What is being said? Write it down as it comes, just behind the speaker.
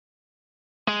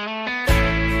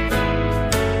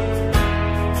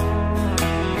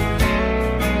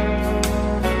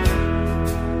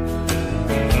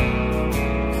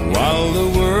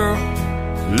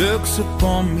looks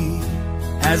upon me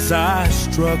as I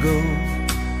struggle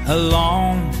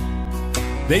along.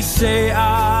 They say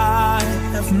I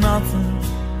have nothing,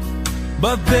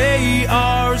 but they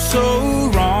are so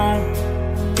wrong.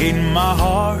 In my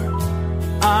heart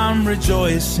I'm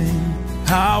rejoicing,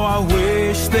 how I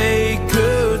wish they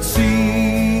could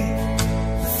see.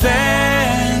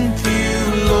 Thank you,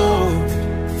 Lord,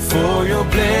 for your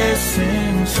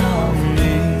blessings on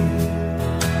me.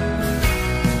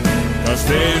 'Cause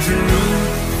there's a roof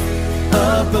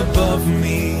up above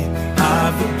me,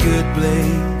 I've a good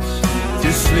place to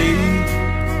sleep.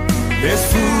 There's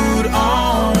food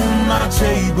on my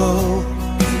table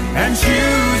and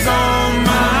shoes on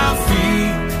my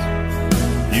feet.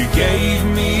 You gave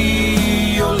me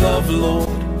your love,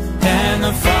 Lord, and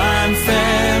a fine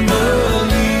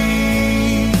family.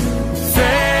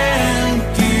 Thank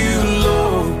you,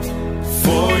 Lord,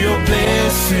 for your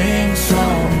blessings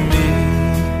on me.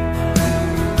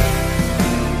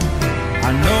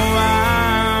 I know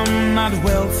I'm not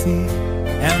wealthy,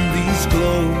 and these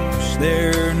clothes,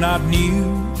 they're not new,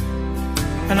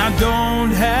 and I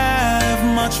don't have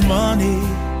much money,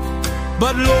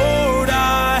 but Lord,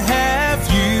 I have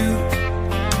you,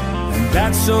 and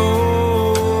that's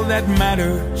all that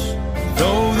matters,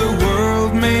 though the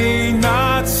world may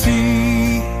not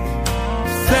see.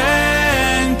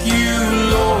 Thank you,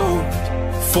 Lord,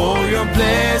 for your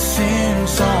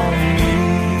blessings on me.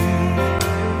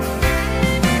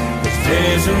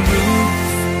 There's a roof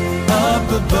up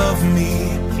above me,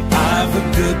 I've a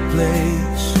good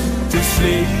place to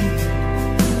sleep.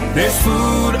 There's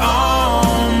food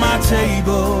on my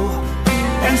table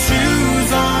and shoes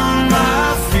on my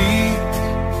feet.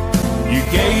 You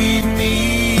gave me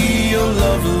your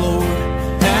love, Lord,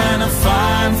 and a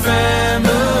fine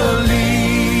family.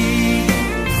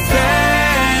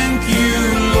 Thank you,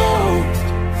 Lord,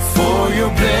 for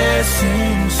your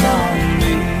blessings on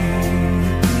me.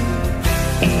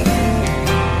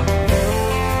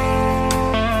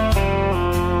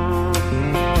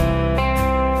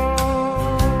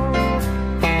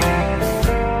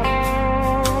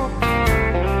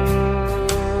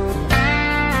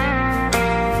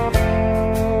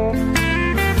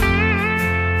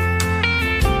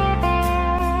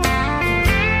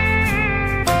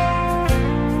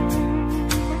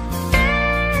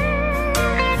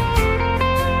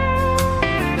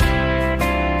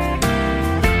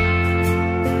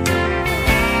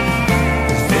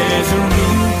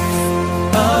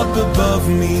 Above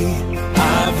me,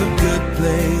 I've a good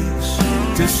place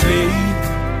to sleep.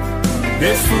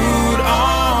 There's food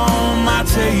on my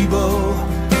table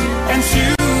and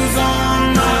shoes on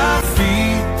my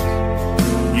feet.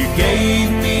 You gave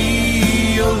me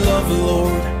your love,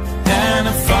 Lord, and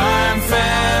a fine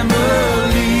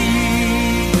family.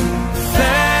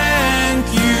 Thank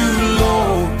you,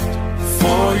 Lord,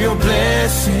 for your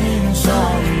blessings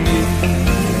on me.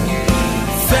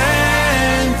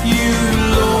 Thank you,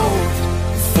 Lord,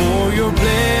 for your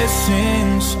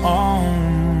blessings on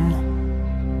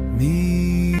me.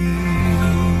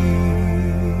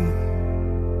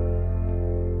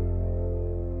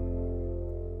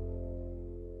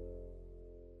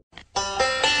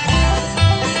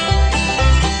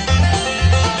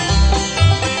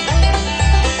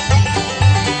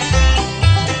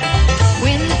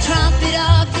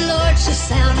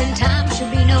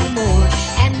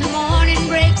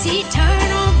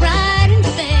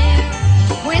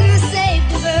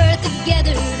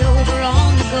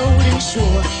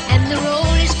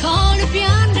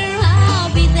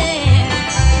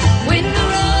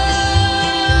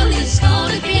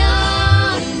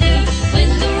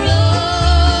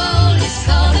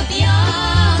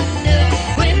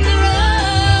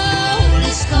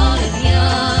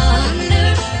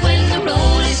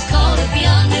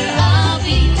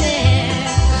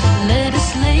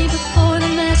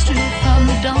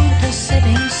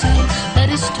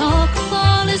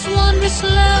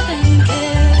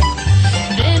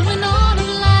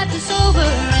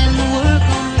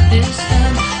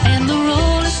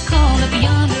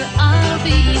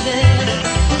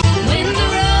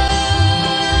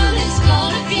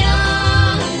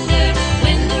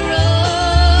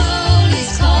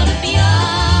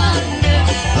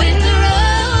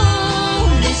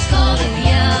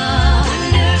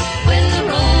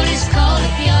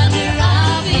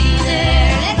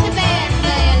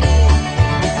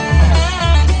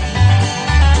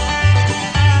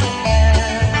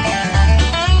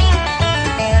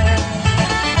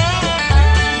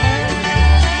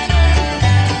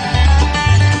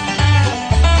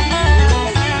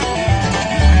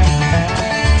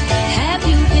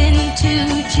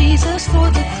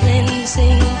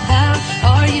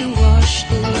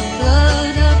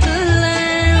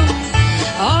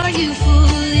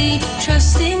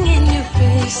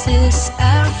 this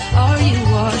out? Are you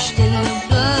washed in the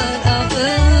blood of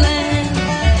the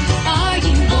Lamb? Are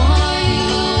you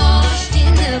washed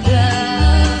in the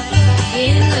blood,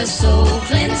 in the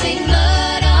soul-cleansing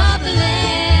blood of the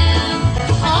Lamb?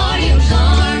 Are your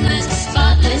garments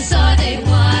spotless? Are they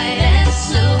white as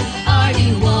snow? Are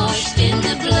you washed in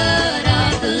the blood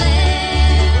of the Lamb?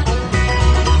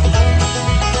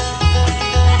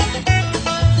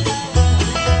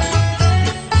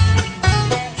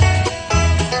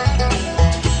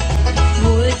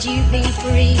 You be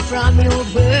free from your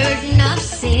burden of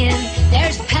sin.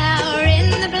 There's power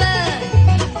in the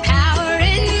blood, power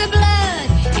in the blood.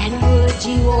 And would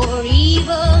you o'er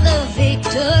evil the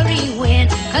victory win?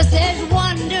 'Cause there's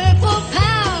wonderful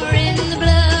power in the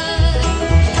blood.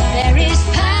 There is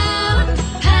power,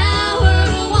 power,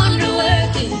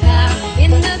 wonder-working power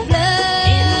in the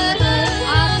blood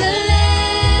of the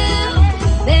Lamb.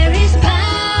 There is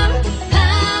power,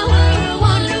 power,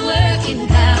 wonder-working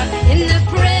power in the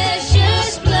precious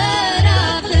blood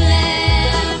of the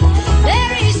Lamb.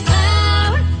 There is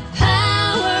power,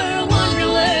 power,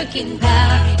 wonder-working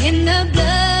power in the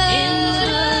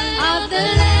blood of the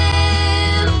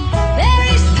Lamb. There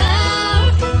is power,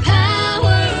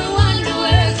 power,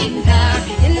 wonder-working power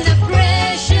in the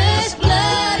precious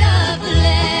blood of the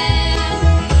Lamb.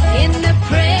 In the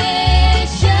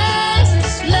precious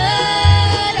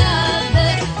blood of the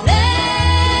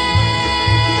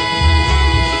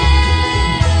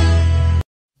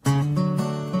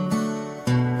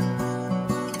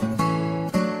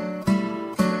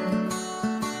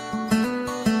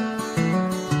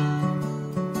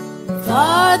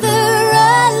Farther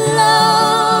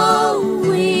along,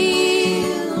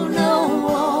 we'll know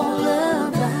all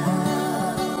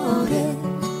about it.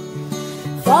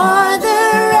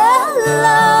 Farther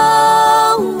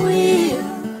along, we'll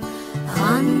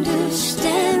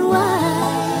understand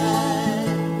why.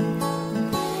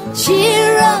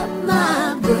 Cheer up,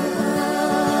 my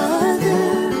brother,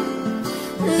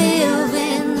 live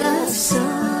in the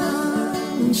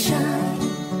sunshine.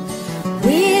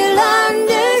 We'll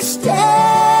understand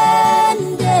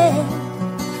it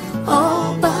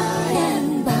all by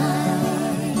and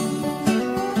by.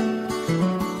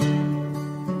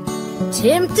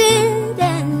 Tempted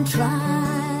and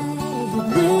tried,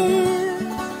 we're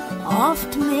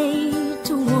oft made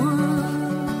to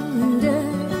wonder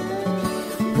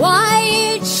why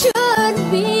it should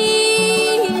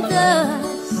be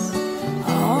thus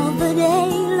all the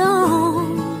day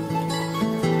long,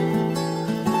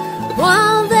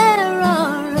 while there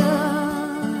are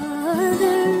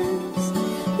others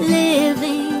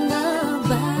living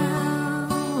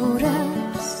about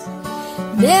us,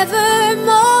 never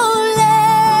molested,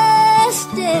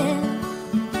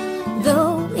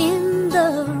 though in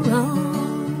the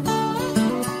wrong.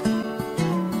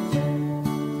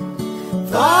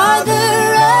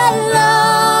 Farther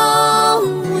along,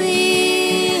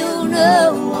 we'll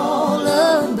know all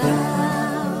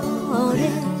about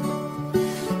it.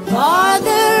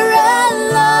 Farther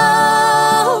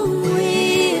along,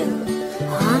 we'll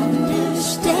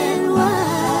understand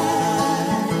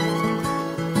why.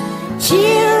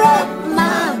 Cheer up,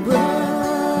 my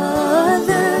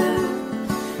brother,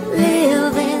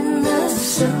 live in the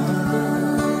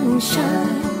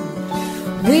sunshine.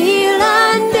 We'll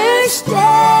understand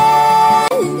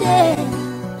it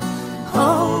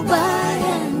all by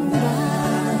and by.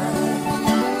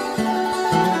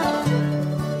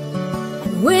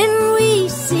 When we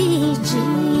see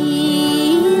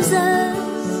Jesus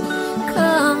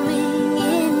coming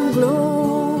in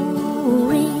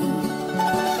glory,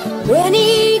 when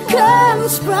he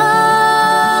comes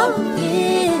from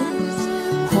his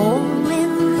home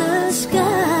in the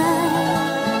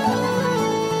sky,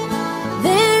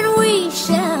 then we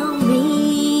shall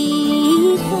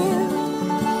meet him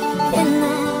in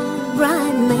that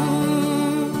bright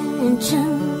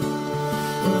mansion.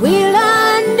 We'll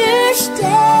understand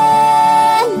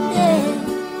it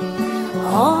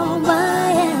all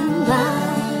by and by.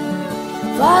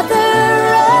 Farther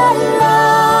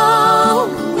along,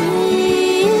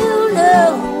 we'll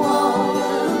know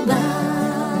all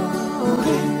about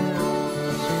it.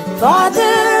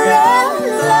 Farther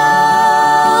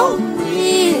along,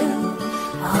 we'll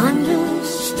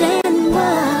understand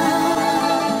why.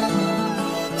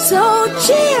 So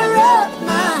cheer up,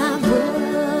 my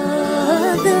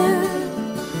brother,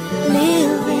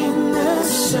 live in the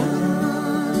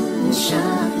sunshine.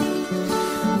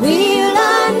 We'll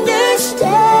understand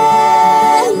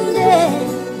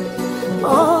it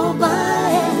all by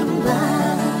and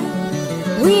by.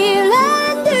 We'll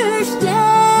understand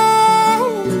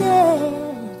it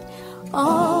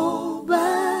all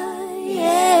by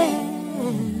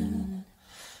and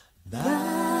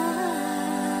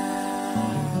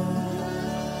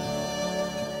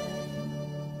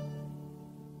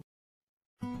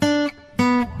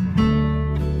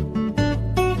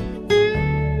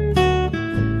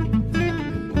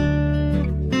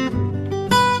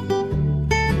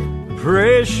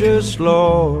Precious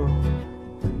Lord,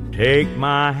 take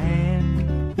my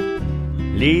hand,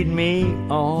 lead me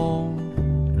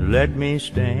on, let me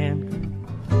stand.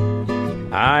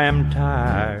 I am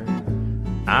tired,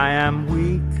 I am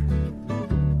weak,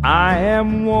 I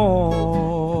am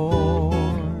worn.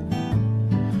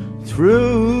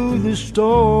 Through the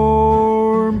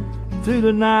storm, through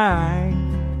the night,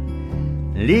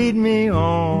 lead me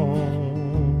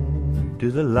on to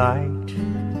the light.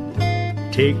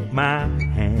 Take my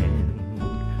hand,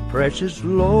 precious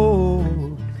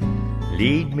Lord,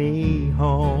 lead me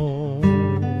home.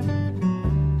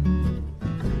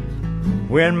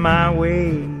 When my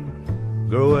way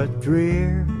groweth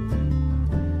drear,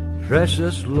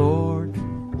 precious Lord,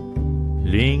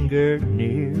 linger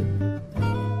near.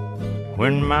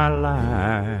 When my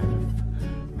life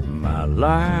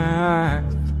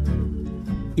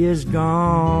is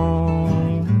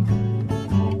gone,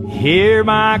 hear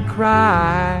my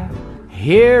cry,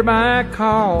 hear my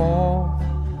call,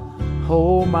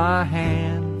 hold my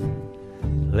hand,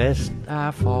 lest I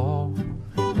fall.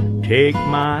 Take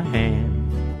my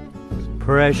hand,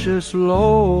 precious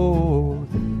Lord,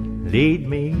 lead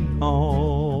me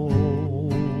home.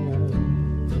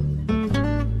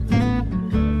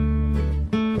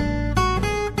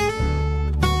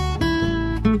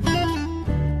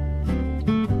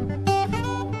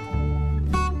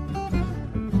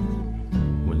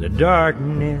 When the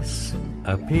darkness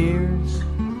appears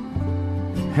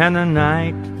and the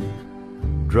night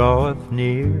draweth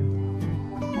near,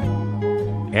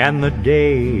 and the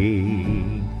day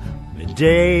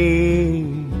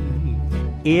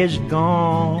is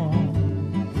gone.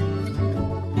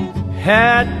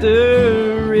 At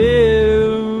the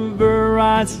river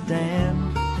I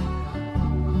stand,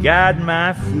 guide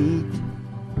my feet,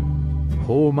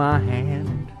 hold my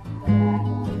hand,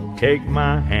 take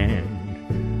my hand,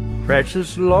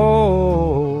 precious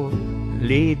Lord,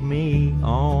 lead me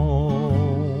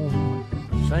on.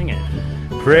 Sing it.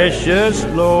 Precious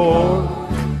Lord,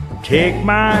 take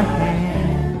my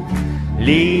hand,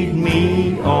 lead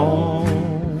me on,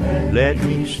 let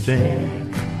me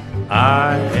stand.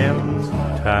 I am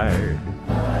tired,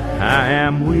 I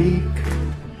am weak,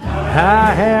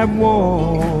 I am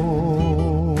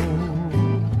worn.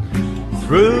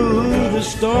 Through the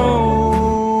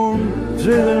storm,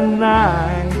 through the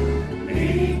night,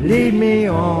 lead me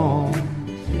on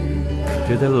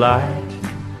to the light.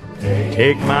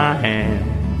 Take my hand,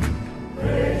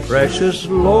 precious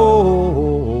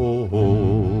Lord,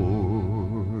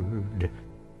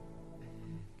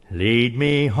 lead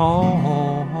me home.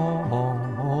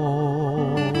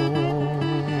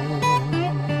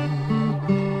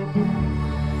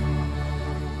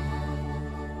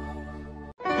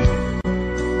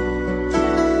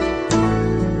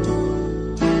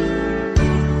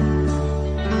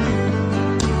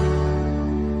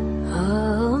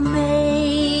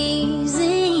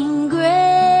 Amazing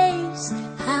grace,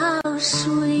 how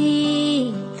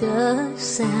sweet the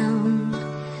sound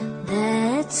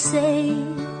that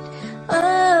saved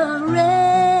a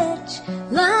wretch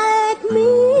like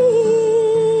me.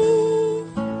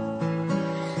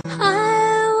 I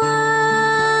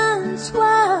once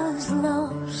was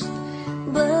lost,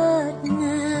 but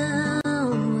now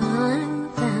I'm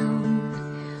found.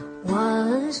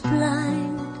 Was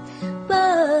blind,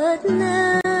 but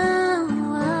now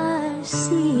I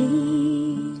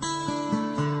see.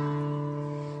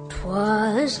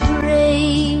 'Twas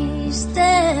grace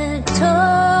that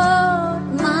taught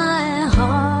my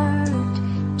heart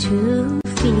to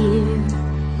fear,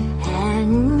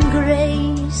 and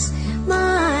grace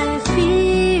my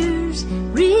fears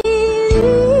relieved.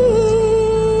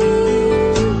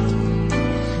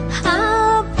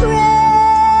 How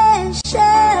precious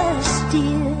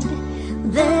did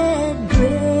that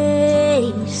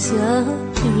grace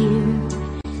appear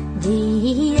the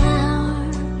hour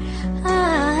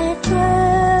I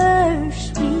first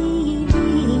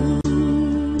believed.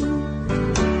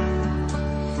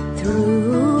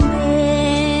 Through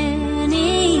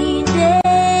many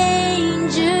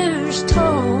dangers,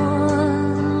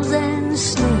 toils, and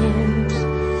snares,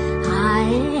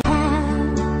 I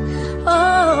have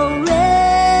already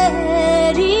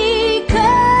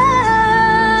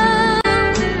come.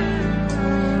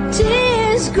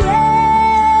 'Tis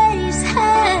grace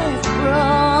hath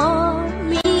brought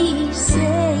me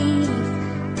safe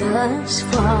thus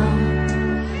far,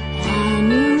 and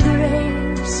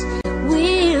grace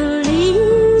will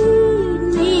lead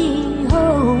me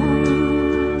home.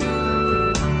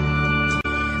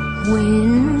 When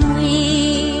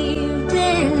we've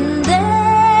been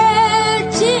there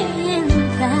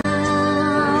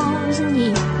 10,000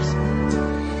 years,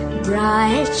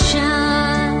 bright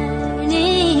shine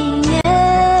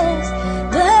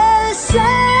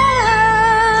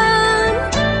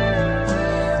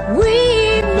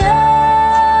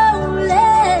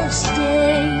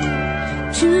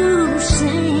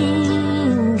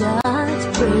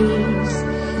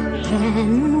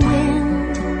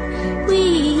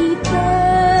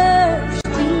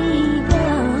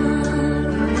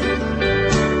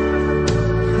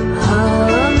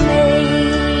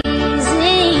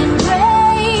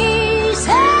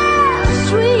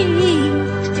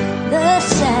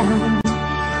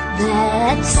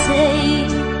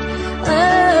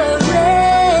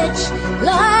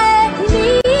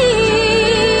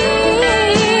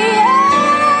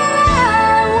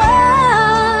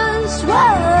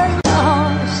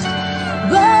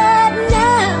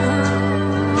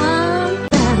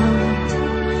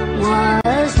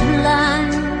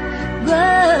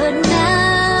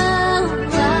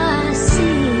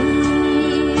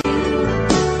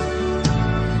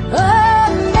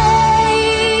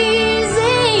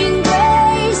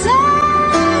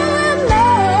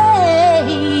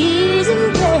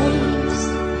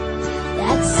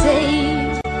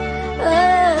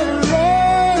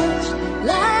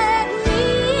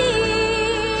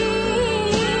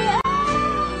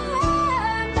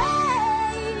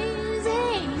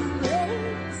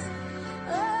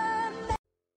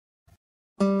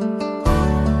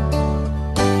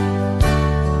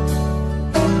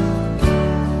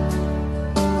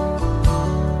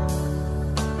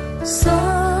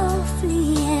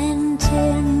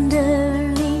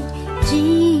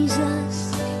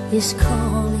is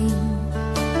calling,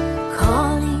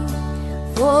 calling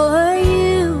for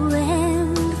you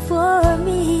and for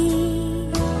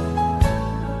me.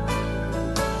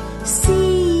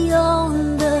 See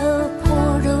on the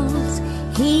portals,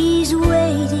 he's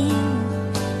waiting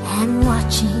and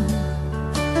watching,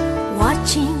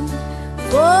 watching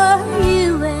for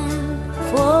you and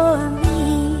for me.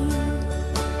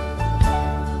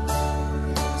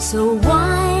 So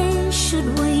why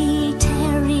should we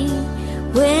tarry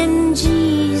when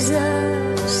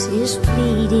Jesus is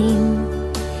pleading,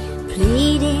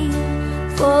 pleading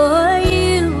for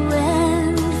you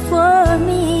and for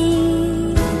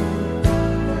me?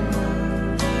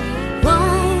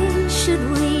 Why should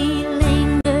we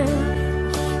linger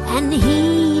and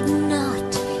heed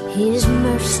not his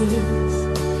mercies,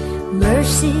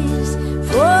 mercies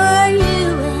for you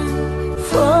and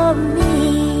for me?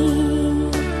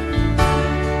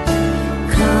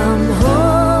 Come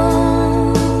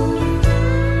home,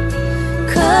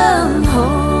 come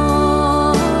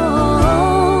home,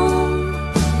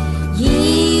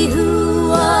 ye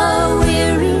who are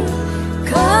weary,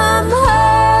 come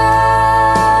home.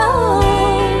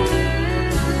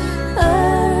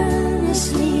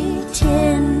 Earnestly,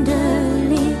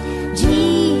 tenderly,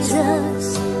 Jesus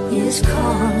is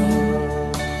calling,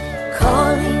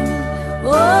 calling,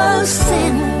 oh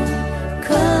sinner,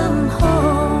 come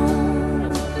home.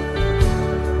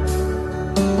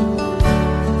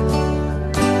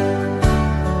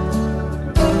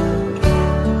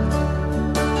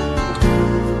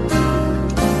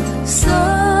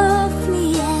 Softly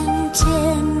and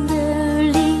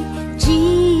tenderly,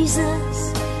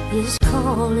 Jesus is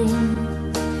calling,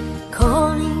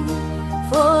 calling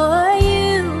for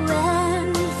you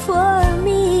and for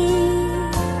me.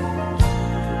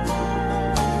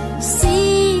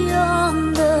 See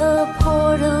on the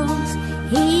portals,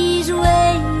 he's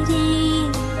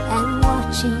waiting and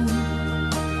watching,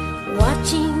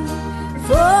 watching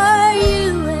for you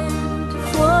and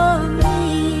for me.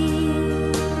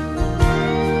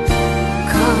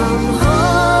 Come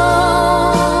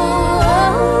home,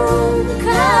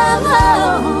 come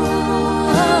home,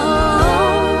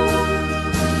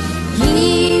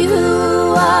 ye who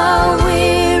are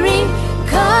weary,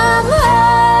 come home.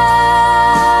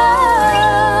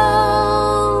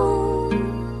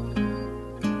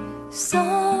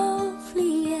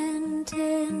 Softly and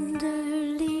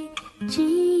tenderly,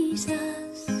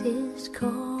 Jesus is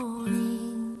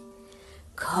calling,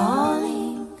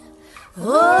 calling,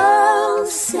 oh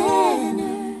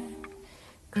sinner,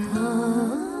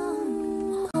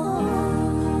 come home.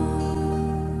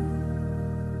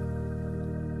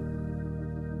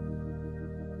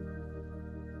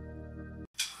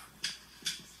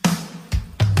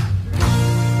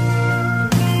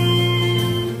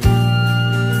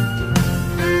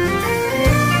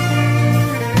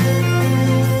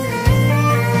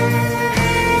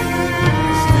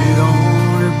 Stood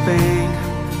on the bank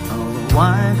of the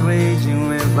wide raging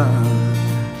river,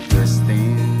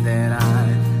 trusting that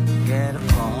I'd get a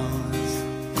pause.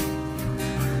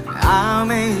 I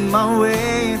made my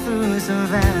way through some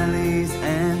valleys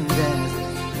and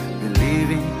deserts,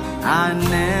 believing I'd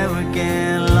never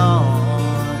get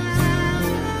lost.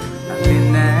 I've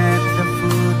been at the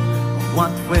foot of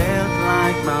what felt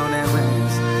like Mount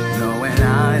Everest, knowing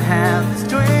I'd have the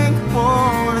strength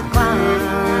for the climb.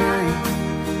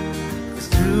 'Cause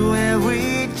through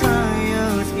every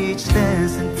trial, each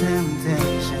test and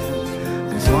temptation,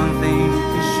 there's one thing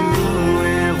for sure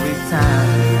every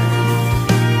time.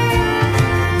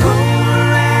 Over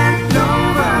and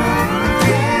over,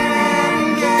 again and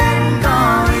again,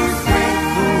 God is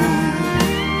faithful.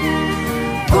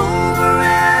 Over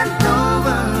and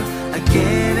over,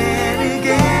 again and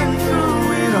again, through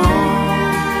it all,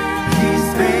 He's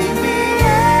made me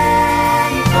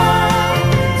able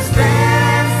to stand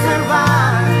and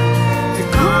survive, to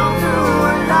come through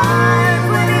a life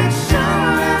when it sure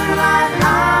looked like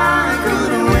I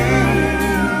couldn't win.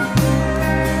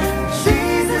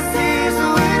 Jesus is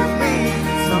with me,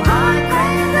 so I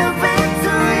claim the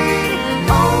victory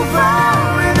over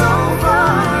and over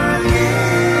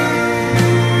again.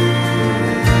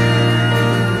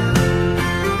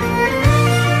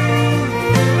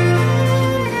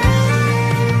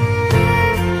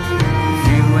 If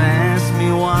you ask me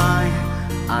why,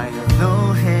 I have no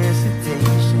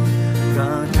hesitation.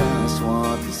 God does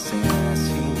what He says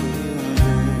He will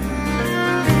do.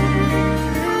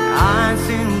 I'd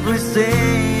simply say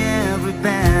every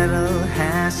battle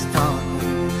has taught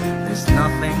me there's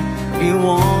nothing He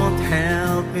won't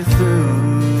help me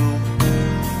through.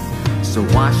 So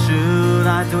why should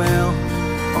I dwell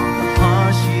on the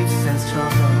hardships and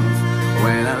struggles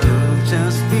when I look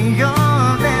just beyond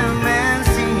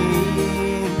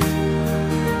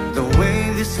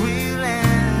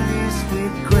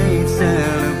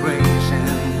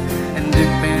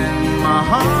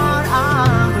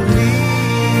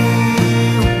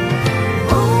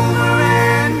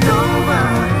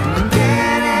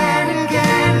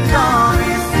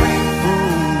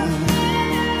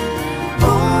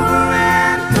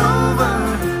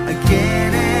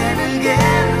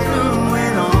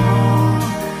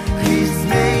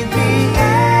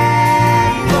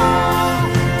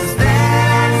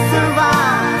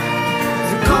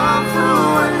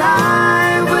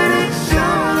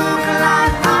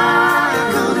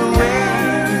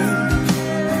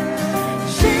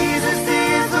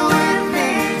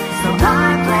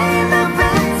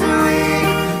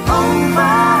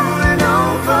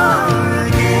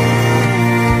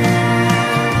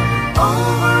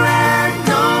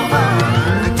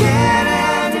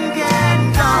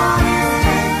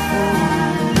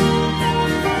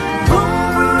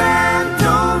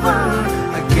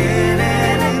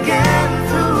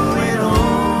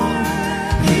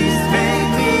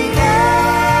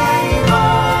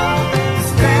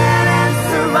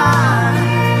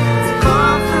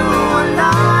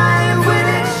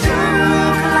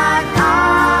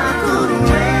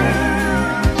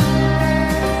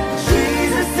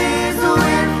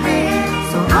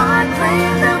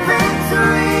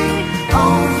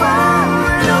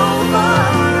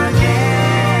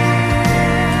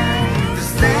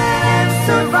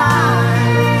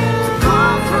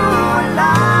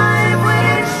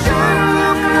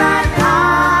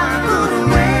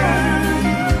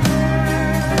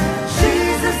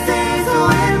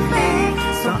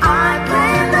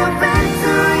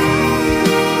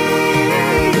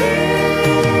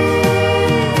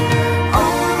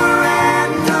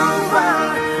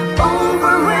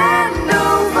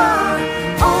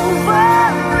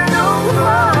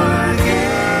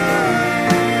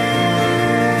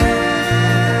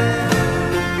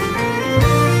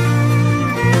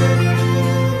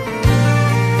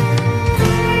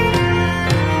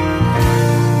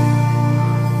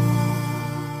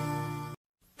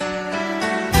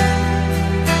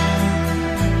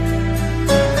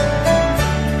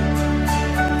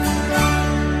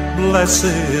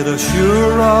blessed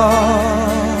assurance,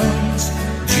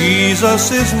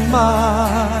 Jesus is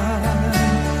mine.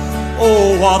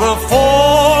 Oh, what a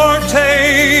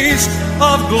foretaste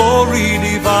of glory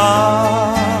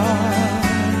divine,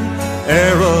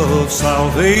 heir of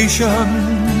salvation,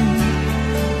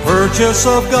 purchase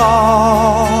of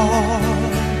God,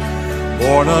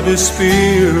 born of His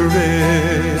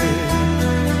Spirit,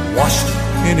 washed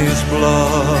in His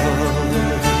blood.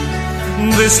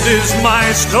 This is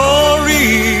my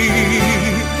story,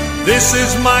 this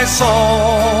is my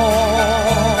song,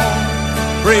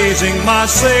 praising my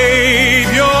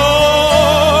Savior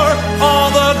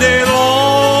all the day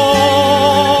long.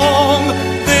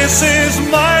 This is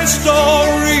my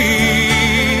story,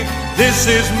 this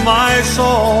is my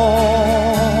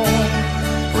song,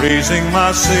 praising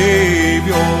my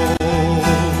Savior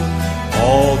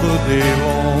all the day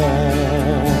long.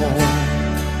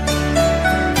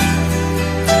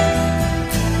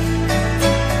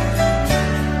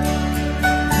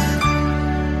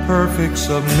 Perfect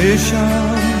submission,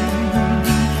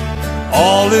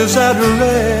 all is at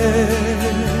rest.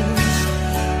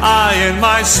 I and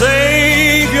my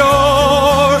Savior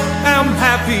am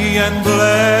happy and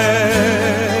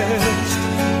blessed,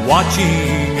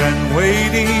 watching and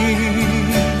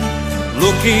waiting,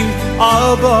 looking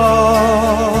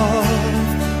above,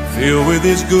 filled with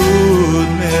His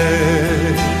goodness,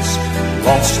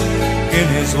 lost in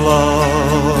His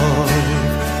love.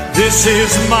 This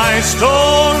is my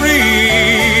story,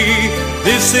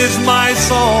 this is my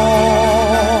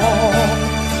song,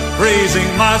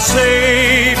 praising my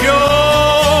Savior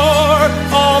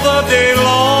all the day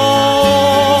long.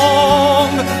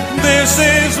 This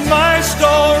is my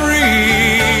story,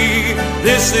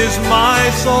 this is my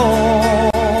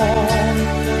song,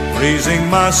 praising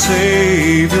my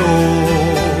Savior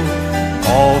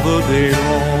all the day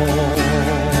long.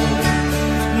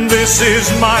 This is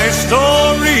my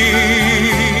story,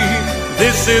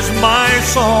 this is my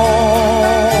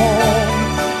song,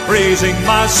 praising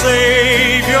my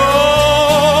Savior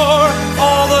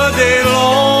all the day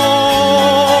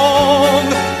long.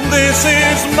 This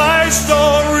is my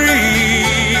story,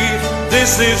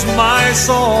 this is my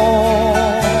song,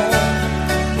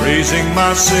 praising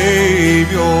my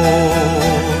Savior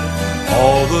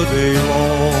all the day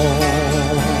long.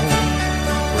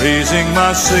 Praising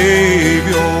my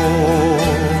Savior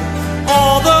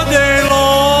all the day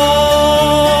long.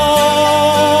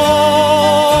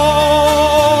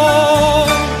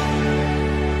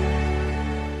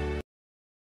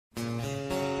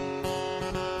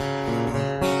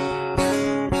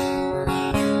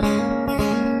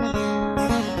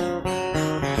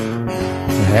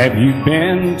 Have you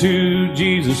been to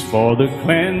Jesus for the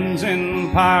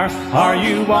cleansing power? Are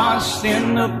you washed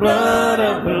in the blood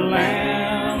of the Lamb?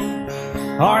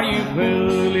 Are you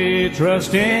fully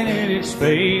trusting in His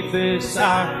faith this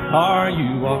hour? Are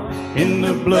you washed in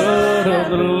the blood of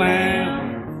the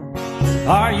Lamb?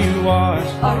 Are you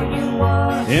washed? Are you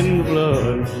washed in the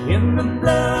blood? In the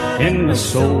blood, in the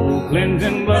soul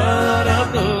cleansing blood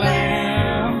of the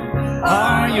Lamb?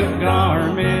 Are your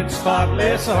garments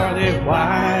spotless? Are they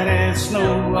white as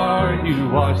snow? Are you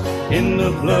washed in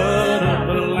the blood of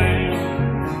the Lamb?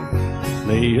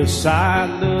 Lay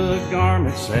aside the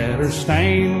garments that are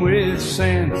stained with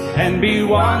sin and be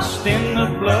washed in the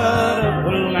blood of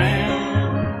the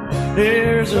Lamb.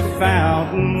 There's a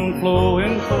fountain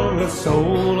flowing for a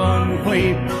soul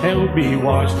unclean. They'll be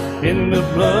washed in the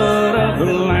blood of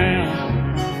the Lamb.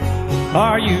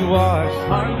 Are you washed?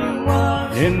 Are you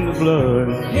washed in the blood?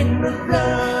 In the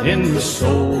blood, in the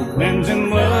soul cleansing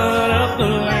blood of the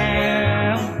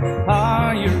Lamb.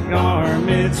 Are your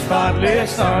garments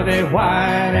spotless? Are they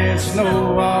white as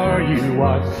snow? Are you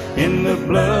washed in the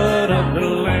blood of the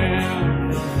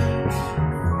Lamb?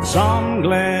 Some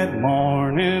glad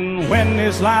morning when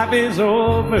this life is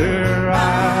over,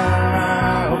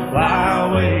 I'll fly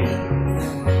away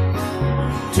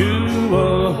to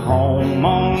a home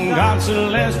on God's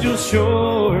celestial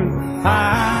shore.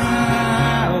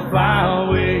 I'll fly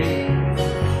away.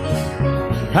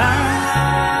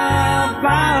 I'll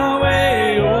fly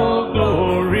away, oh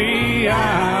glory,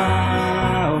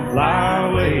 I'll fly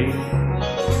away.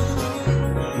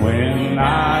 When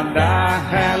I die,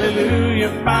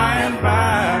 hallelujah, by and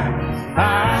by,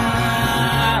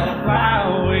 I'll fly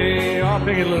away. I'll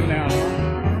pick it a little down.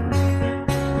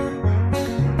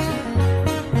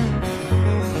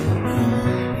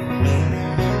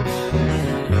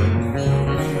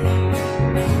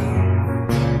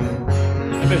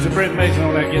 Mr. Brent Mason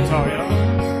on that guitar, y'all.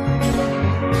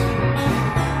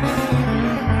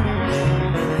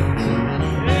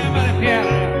 Everybody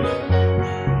piano.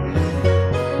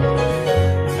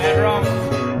 That wrong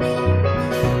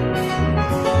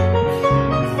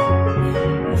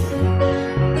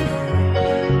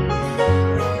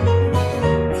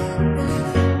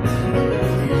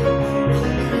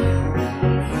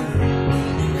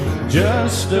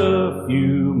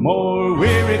few more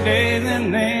weary days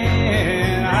and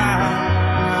then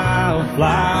I'll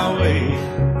fly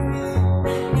away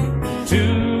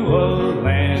to a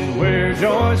land where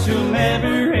joy shall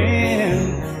never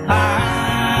end.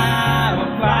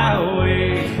 I'll fly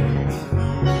away.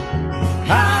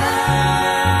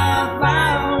 I'll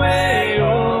fly away,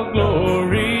 oh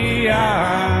glory,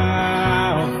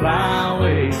 I'll fly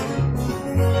away.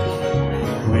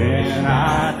 When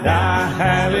I die,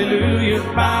 hallelujah,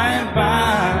 by and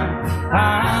by,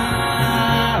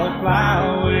 I'll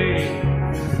fly away.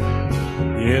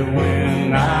 Yeah,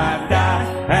 when I die,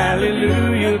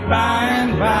 hallelujah, by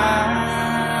and by,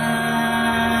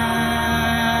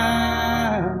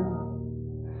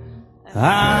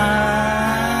 I'll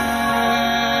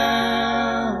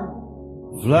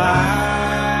fly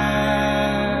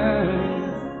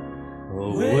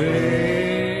away.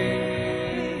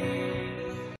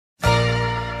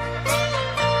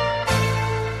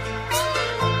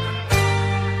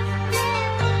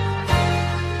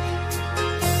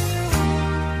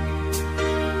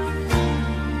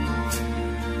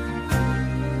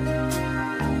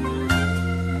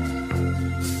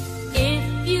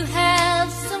 If you have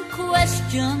some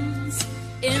questions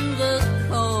in the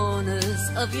corners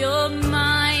of your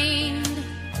mind,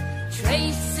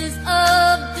 traces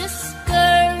of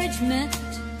discouragement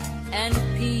and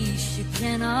peace you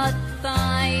cannot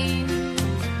find,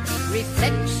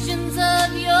 reflections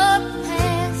of your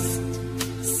past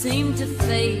seem to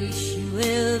face you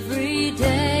every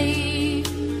day.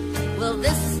 Well,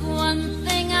 this one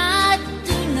thing I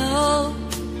do know,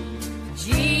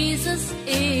 Jesus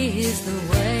is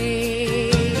the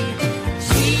way.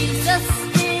 Jesus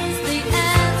is the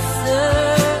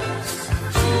answer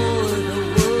for the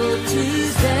world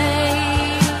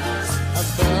today.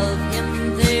 Above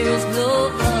him there is no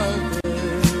other.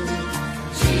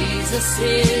 Jesus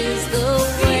is the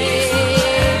way.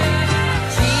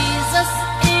 Jesus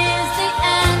is the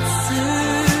answer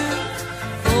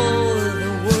for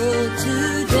the world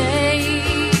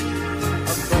today.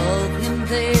 Above him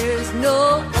there's no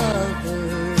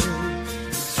other.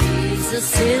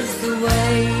 Jesus is the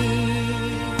way.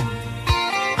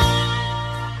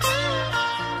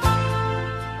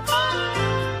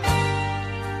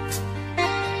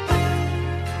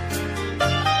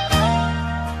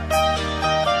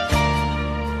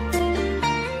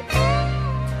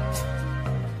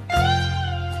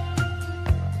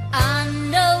 I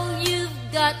know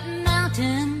you've got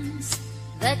mountains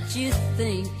that you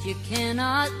think you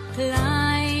cannot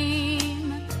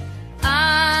climb.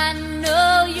 I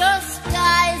know your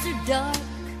skies are dark,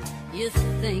 you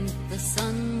think the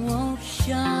sun won't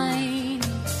shine.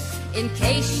 In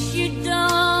case you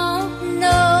don't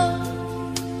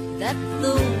know that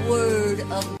the word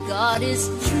of God is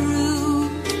true,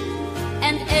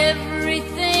 and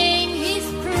everything he's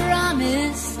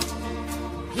promised,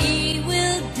 he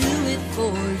will do it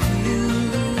for you.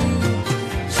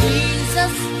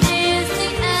 Jesus is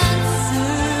the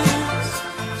answer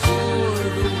for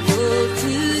the world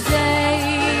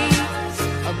today.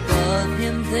 Above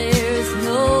him there's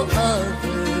no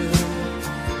other.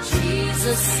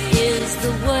 Jesus is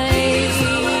the way.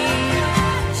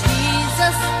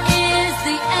 Jesus is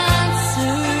the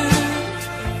answer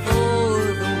for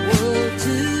the world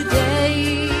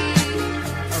today.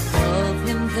 Above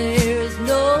him there's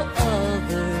no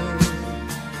other.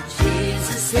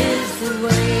 Jesus is the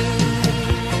way.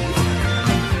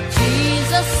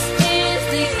 Jesus is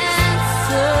the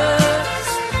answer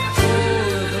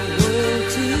for the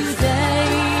world today.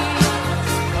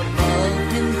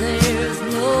 Above him there's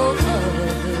no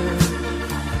other.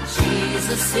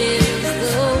 Jesus is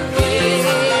the way.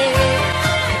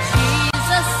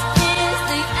 Jesus is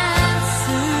the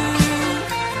answer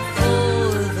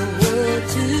for the world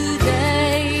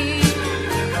today.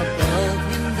 Above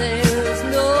him there's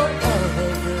no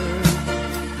other.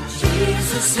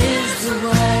 Jesus is the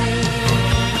way.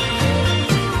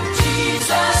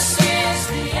 Jesus is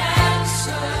the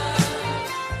answer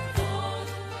for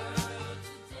the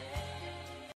world today.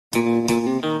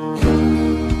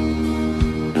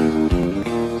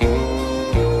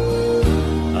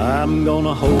 I'm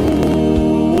gonna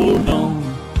hold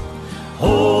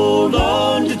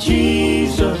on to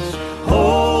Jesus,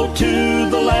 hold to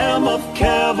the Lamb of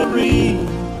Calvary.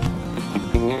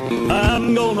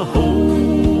 I'm gonna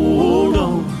hold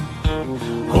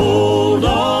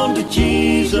on to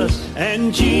Jesus,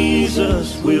 and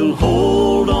Jesus will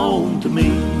hold on to me.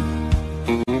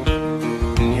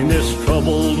 In this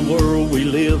troubled world we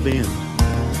live in,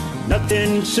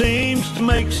 nothing seems to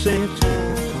make sense.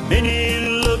 Many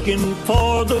looking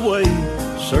for the way,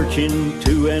 searching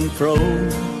to and fro.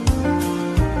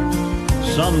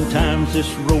 Sometimes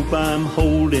this rope I'm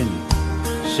holding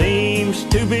seems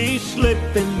to be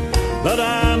slipping, but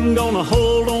I'm gonna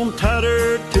hold on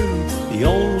tighter to the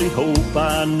only hope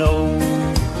I know.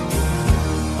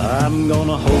 I'm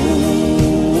gonna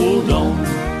hold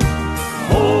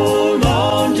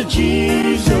on to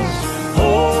Jesus,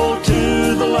 hold to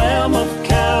the Lamb of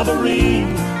Calvary.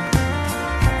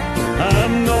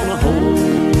 I'm gonna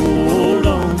hold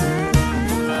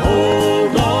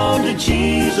on to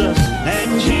Jesus,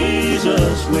 and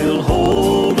Jesus will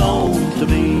hold on to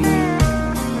me.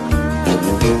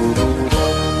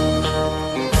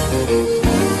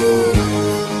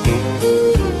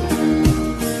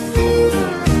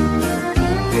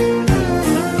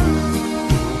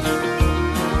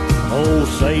 Oh,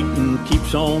 Satan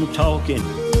keeps on talking,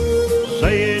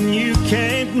 saying you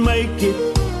can't make it,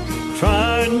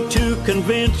 trying to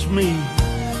convince me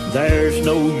there's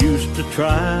no use to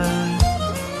try.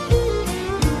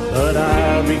 But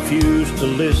I refuse to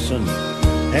listen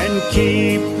and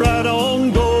keep right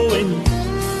on going,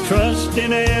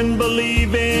 trusting and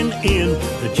believing in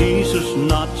the Jesus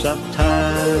knots I've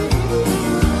tied.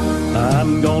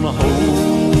 I'm gonna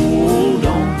hold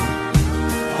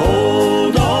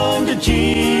on to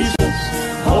Jesus,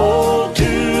 hold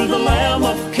to the Lamb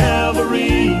of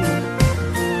Calvary.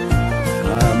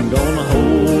 I'm gonna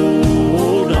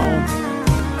hold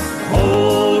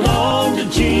on to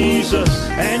Jesus,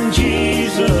 and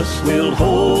Jesus will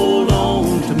hold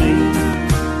on to me.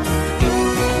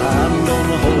 I'm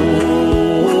gonna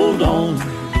hold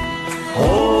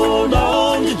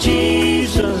on to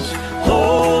Jesus,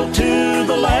 hold to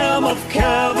the Lamb of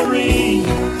Calvary.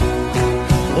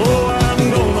 Oh, I'm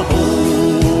gonna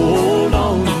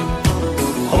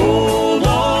hold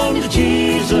on to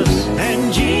Jesus,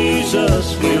 and Jesus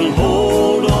will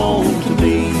hold on to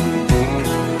me.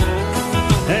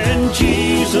 And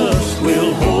Jesus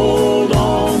will hold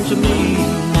on to me.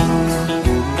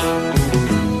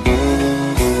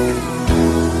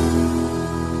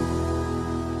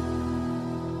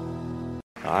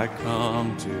 I come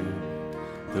to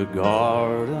the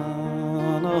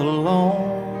garden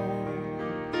alone,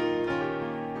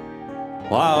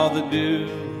 while the dew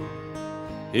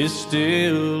is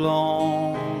still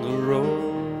on the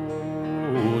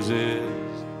roses,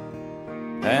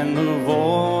 and the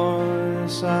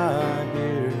voice I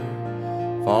hear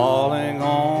falling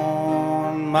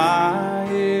on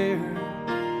my ear,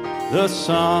 the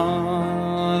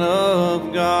Son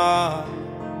of God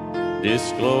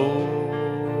discloses,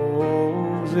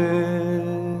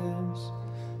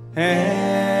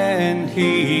 and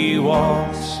He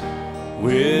walks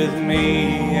with me,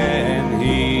 and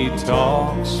He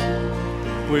talks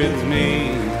with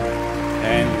me,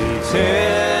 and He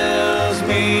tells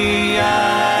me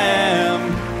I am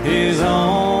His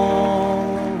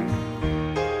own,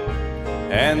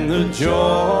 and the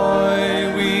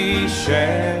joy we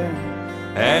share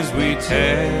as we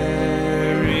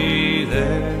tarry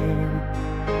there,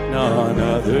 none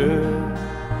other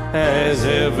has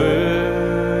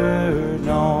ever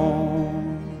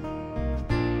known.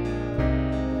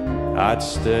 I'd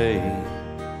stay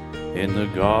in the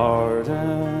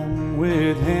garden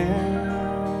with Him,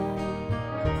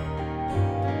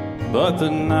 but the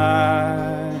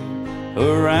night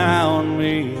around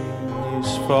me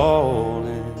is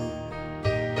falling,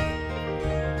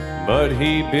 but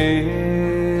He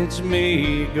bids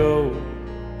me go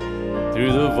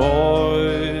through the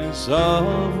voice of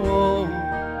woe.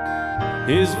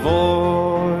 His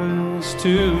voice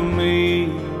to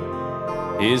me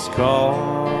is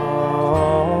calling,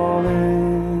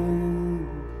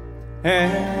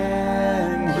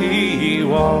 and He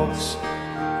walks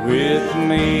with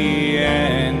me,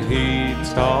 and He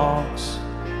talks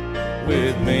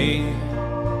with me,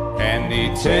 and He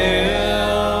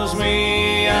tells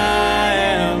me I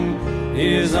am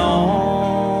His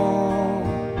own,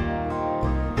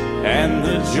 and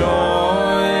the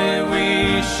joy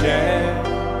we share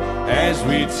as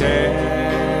we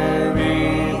tarry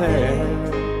there,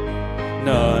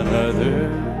 none other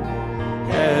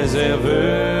has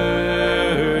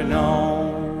ever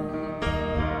known.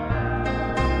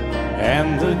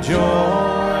 And the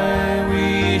joy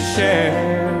we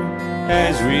share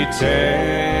as we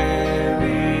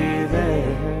tarry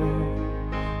there,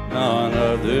 none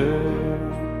other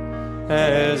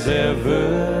has ever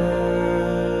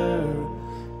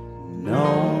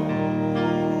known.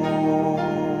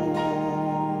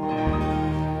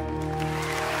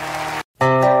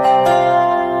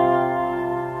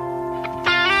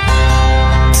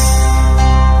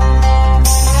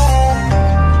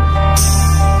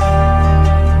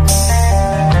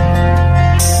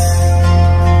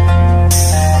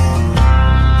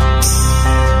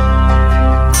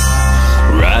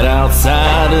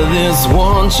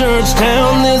 church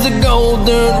town, there's a gold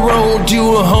dirt road to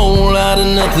a whole lot of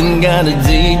nothing. Got a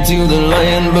deed to the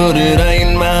land, but it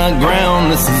ain't my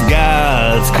ground. This is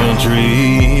God's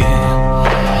country.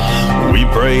 We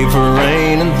pray for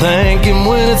rain and thank Him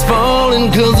when it's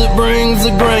falling, 'cause it brings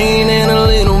the grain and a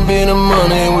little bit of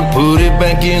money. We put it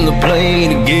back in the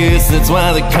plate. I guess that's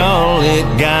why they call it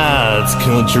God's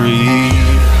country.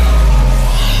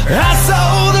 I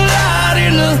saw the light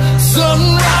in the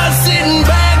sunrise, sitting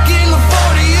back in the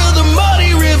 40 of the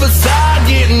muddy riverside,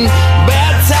 getting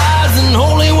baptized in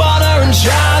holy water and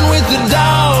shine with the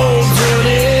dogs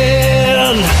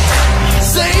running.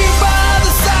 Saved by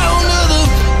the sound of the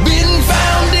been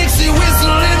found Dixie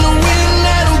whistle in the wind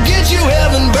that'll get you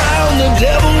heaven bound. The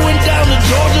devil went down to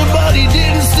Georgia, but he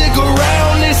didn't stick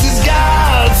around. This is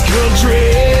God's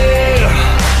country.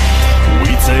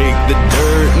 We take the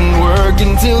dirt and work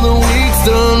until the week's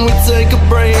done. We take a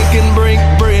break and break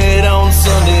bread on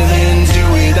Sunday, then do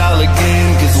it all again,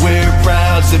 'cause we're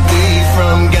proud to be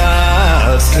from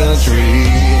God's country.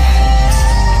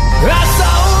 I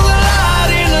saw the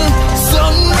light in the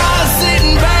sunrise,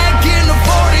 sitting back in the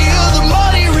 40 of the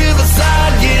muddy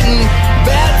riverside, getting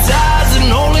baptized in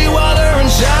holy water and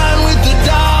shine with the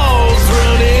dogs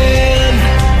running.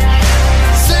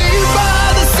 Saved by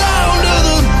the sound of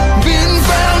the been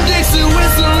found Dixie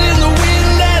whistle in the wind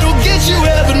that'll get you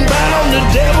heaven bound. The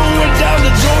devil went down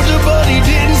to Georgia, but he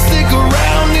didn't stick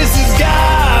around. This is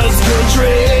God's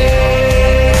country.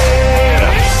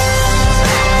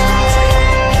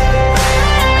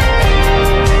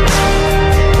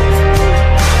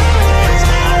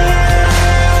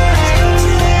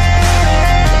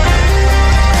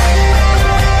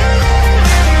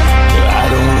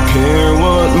 Care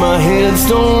what my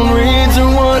headstone reads or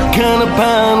what kind of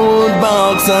pine wood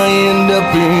box I end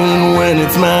up in. When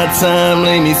it's my time,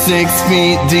 lay me 6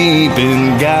 feet deep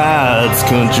in God's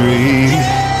country.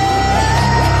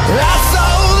 I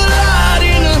saw the light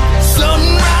in the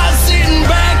sunrise, sitting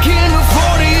back in the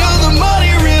 40 of the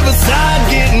muddy riverside,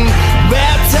 getting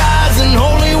baptized in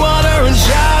holy water and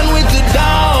shine with the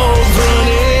dogs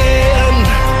running.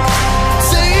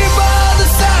 Saved by the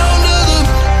sound of the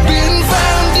been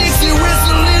found Dixie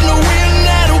whistle in the wind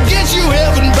that'll get you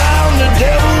heaven bound. The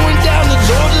devil went down to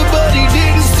Georgia, but he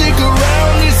didn't stick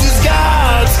around. This is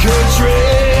God's country.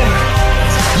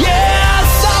 Yeah, I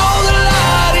saw the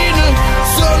light in the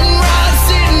sunrise,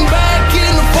 sitting back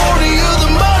in the 40 of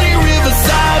the muddy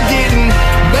riverside, getting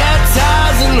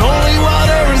baptized in holy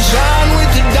water and shine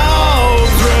with the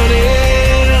dogs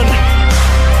running.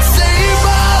 Saved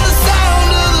by the sound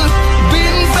of the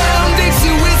been found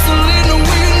Dixie whistle in the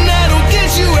wind that'll get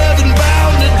you heaven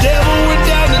bound. The devil went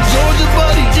down to Georgia,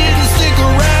 but he didn't stick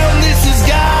around. This is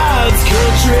God's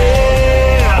country.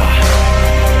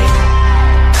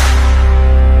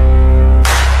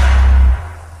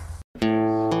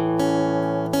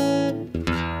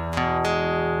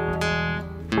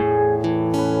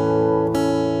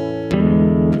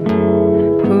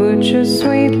 Put your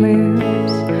sweet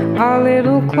lips a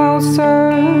little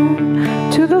closer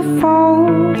to the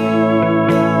phone.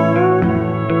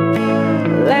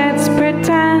 Let's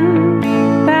pretend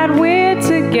that we're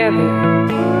together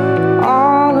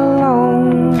all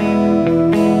alone.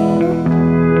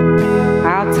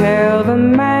 I'll tell the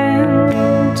man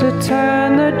to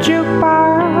turn the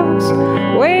jukebox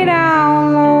way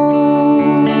down low,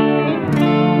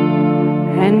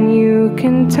 and you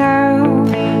can tell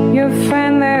your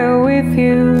friend there with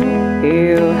you,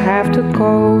 he'll have to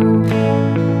go.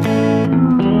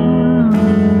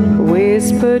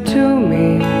 Whisper to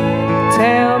me,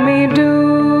 tell me,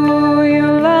 do you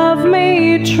love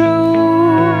me true?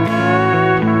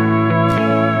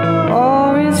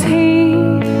 Or is he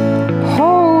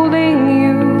holding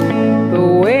you the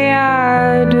way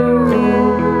I do?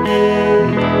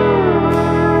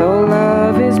 Though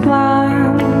love is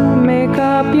blind, make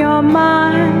up your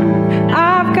mind.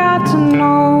 I've got to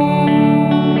know.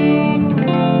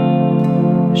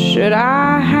 Should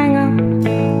I hang up,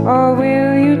 or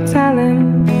will you tell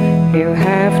him he'll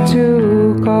have to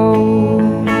go?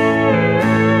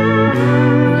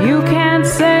 You can't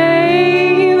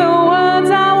say the words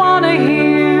I want to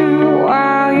hear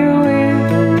while you're with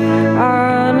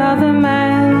another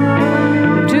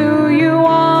man. Do you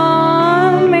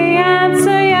want me?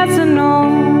 Answer yes or no,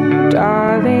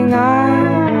 darling, I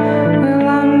will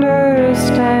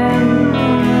understand.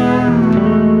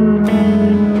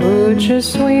 Put your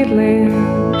sweet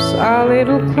lips a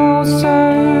little closer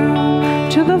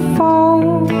to the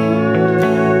phone.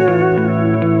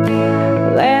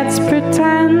 Let's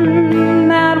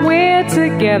pretend that we're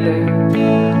together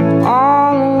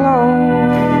all alone.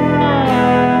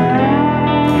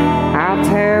 I'll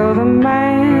tell the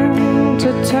man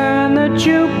the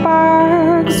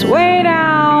jukebox way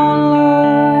down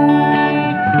low,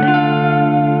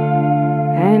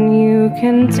 and you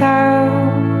can tell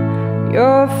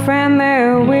your friend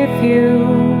there with you,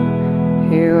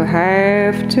 he'll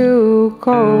have to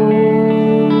go.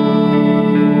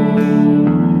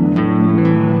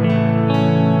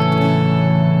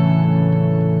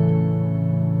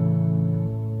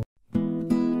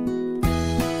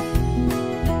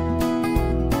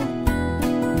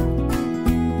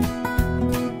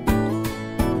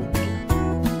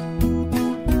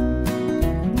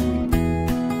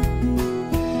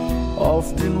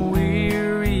 Often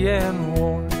weary and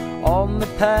worn on the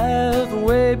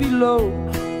pathway below,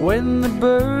 when the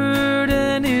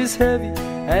burden is heavy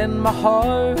and my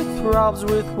heart throbs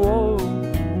with woe.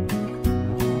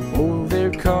 Oh,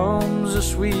 there comes a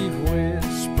sweet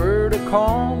whisper to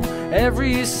calm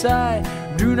every sigh.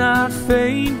 Do not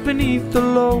faint beneath the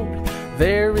load,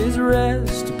 there is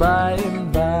rest by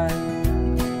and by.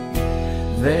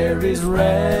 There is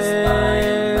rest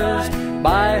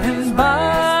by and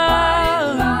by.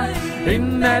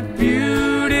 In that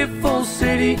beautiful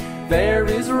city, there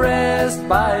is rest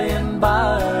by and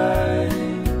by,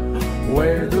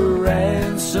 where the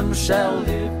ransom shall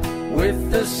live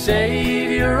with the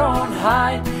Savior on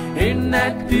high. In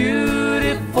that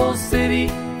beautiful city,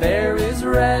 there is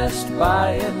rest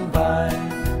by and by.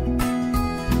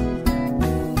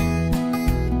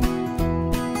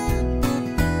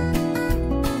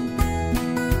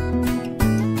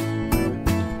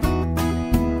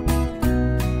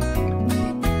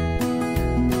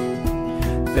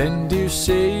 Then, dear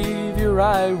Savior,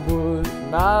 I would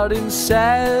not in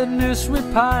sadness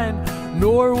repine,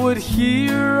 nor would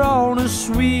here on a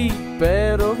sweet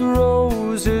bed of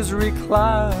roses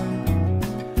recline.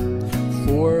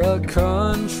 For a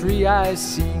country I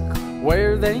seek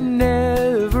where they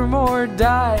never more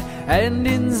die, and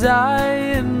in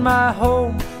Zion my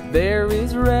home there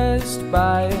is rest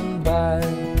by and by.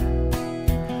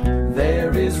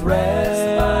 There is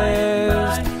rest by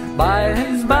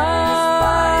and by.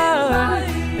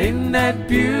 In that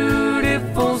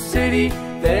beautiful city,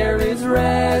 there is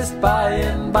rest by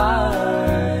and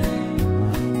by,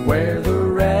 where the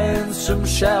ransom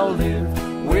shall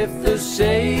live with the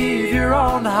Savior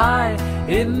on high.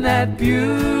 In that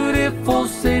beautiful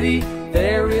city,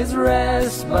 there is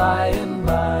rest by and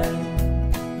by.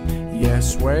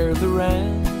 Yes, where the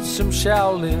ransom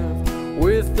shall live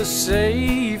with the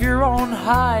Savior on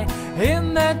high.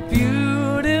 In that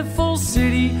beautiful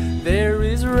city, there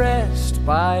is rest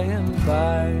by and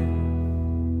by.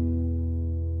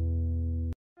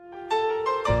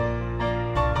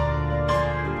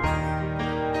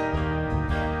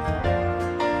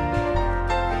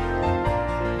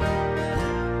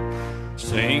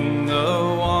 Sing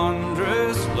the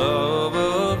wondrous love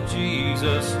of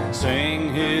Jesus,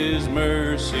 sing His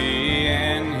mercy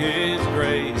and His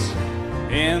grace.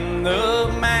 In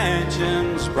the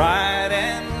mansions bright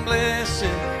and blessed,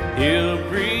 He'll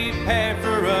prepare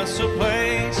for us a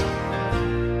place.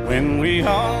 When we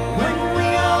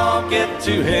all get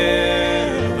to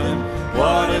heaven,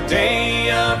 what a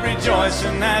day of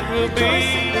rejoicing that will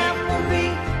be.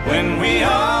 When we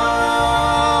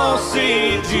all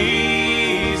see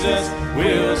Jesus,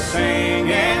 we'll sing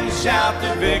and shout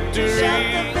the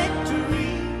victory.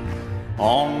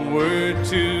 Onward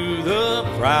to the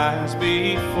prize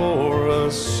before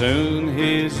us, soon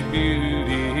His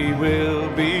beauty will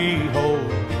behold.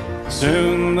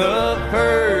 Soon the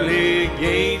pearly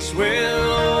gates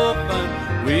will open,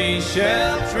 we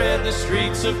shall tread the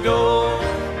streets of gold.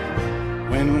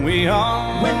 When we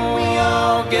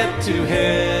all get to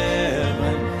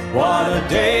heaven, what a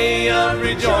day of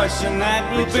rejoicing that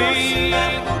will be.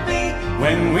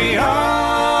 When we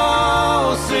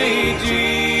all see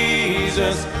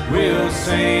Jesus, we'll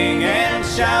sing and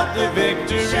shout the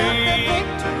victory.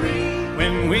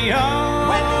 When we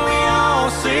all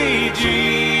see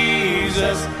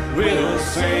Jesus, we'll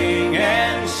sing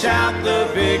and shout the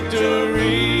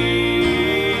victory.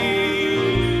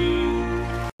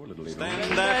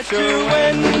 Stand at your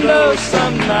window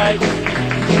some night,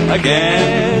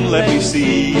 again let me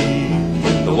see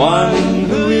the one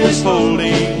who is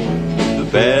holding the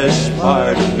best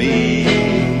part of me.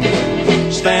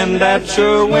 Stand at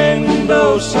your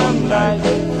window some night,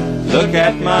 look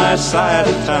at my side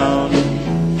of town.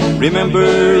 Remember,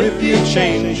 if you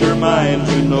change your mind,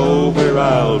 you know where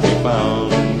I'll be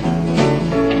found.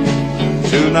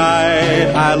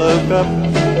 Tonight I look up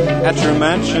at your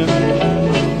mansion,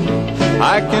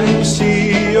 I can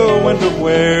see your window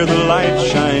where the light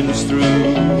shines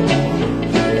through.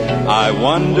 I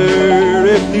wonder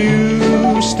if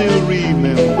you still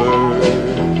remember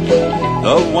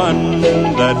the one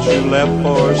that you left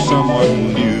for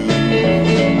someone new.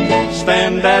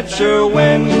 Stand at your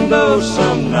window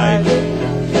some night,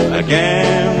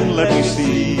 again let me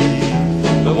see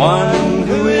the one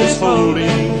who is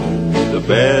holding the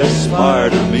best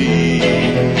part of me.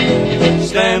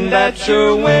 Stand at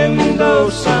your window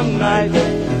some night,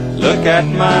 look at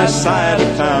my side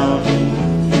of town.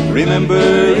 Remember,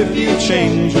 if you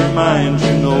change your mind,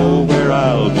 you know where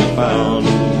I'll be found.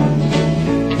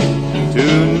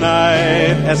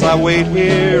 Tonight, as I wait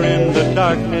here in the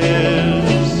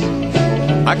darkness,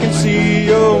 I can see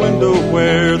your window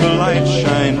where the light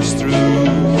shines through.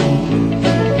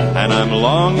 And I'm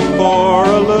longing for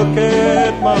a look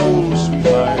at my old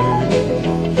sweetheart,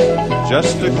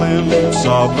 just a glimpse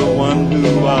of the one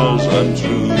who was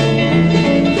untrue.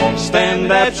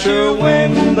 Stand at your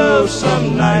window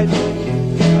some night,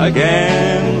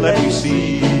 again let me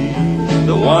see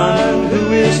the one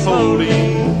who is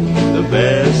holding the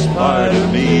best part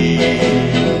of me.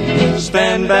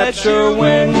 Stand at your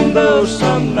window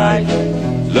some night,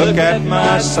 look at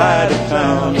my side of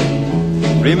town.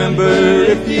 Remember,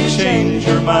 if you change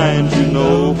your mind, you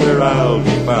know where I'll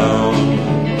be found.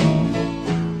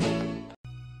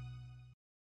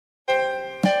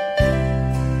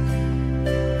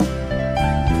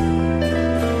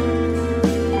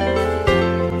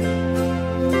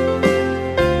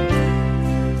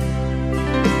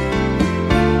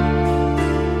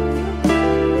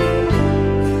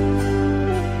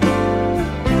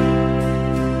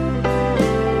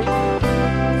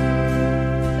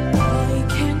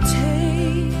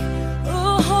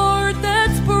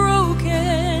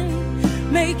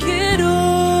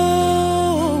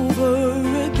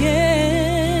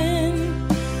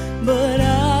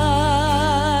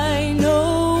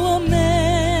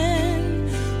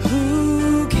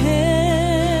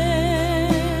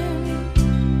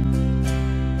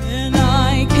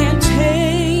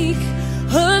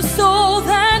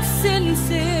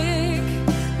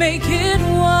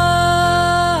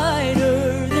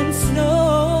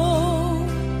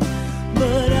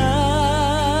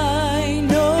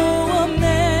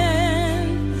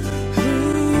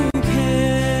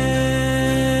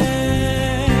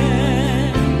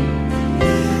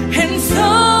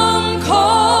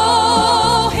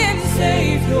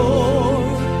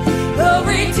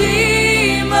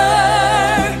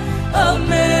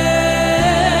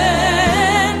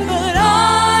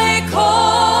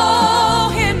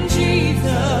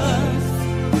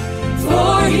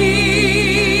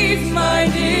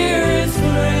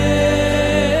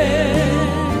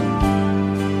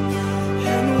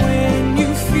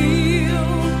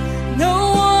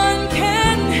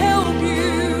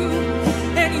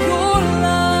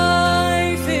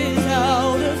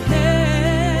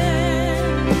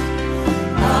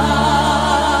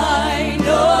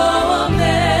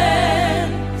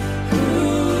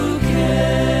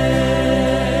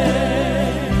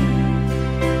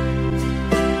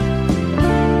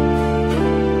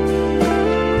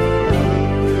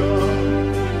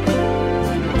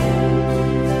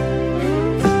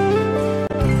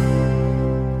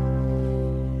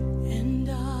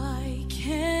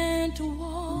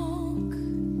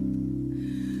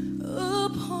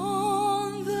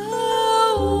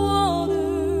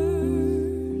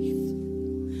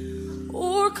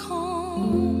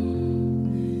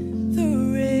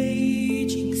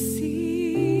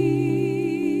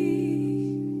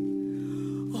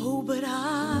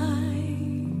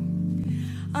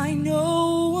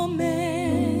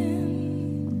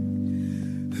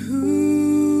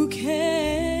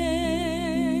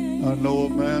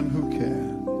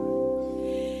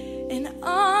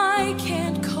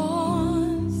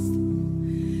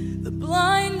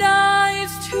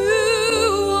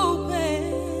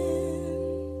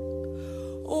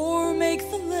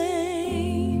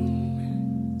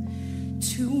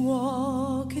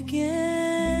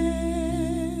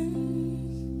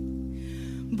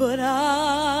 But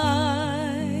I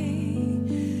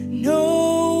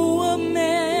know a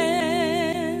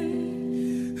man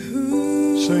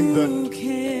who Sing that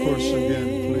can. chorus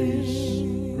again,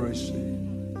 please, Gracie.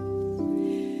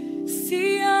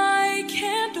 See, I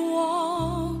can't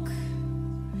walk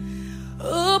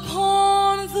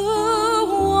upon the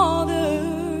waters.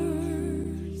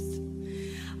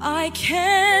 I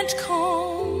can't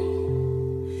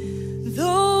calm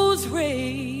those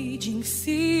raging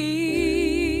seas.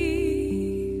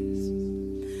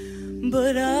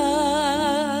 But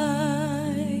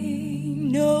I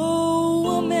know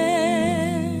a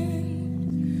man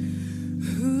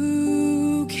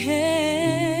who can,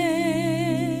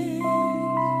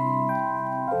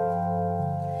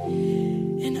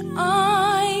 and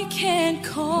I can't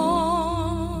calm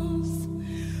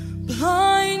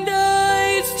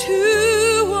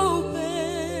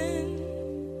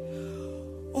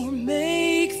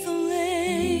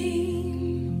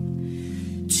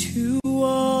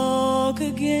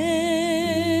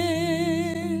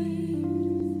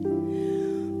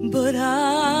But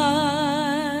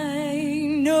I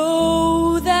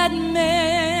know that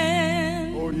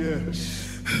man. Oh,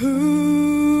 yes.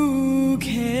 Who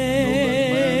can?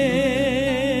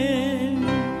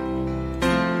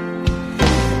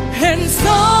 And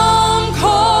some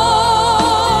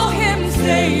call him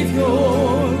Savior,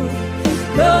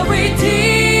 the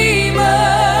Redeemer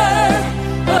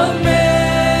of man.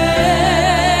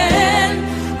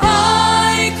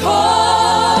 I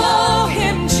call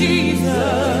him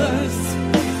Jesus,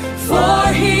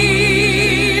 for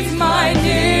he's my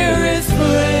dearest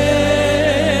friend.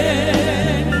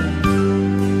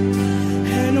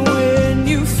 And when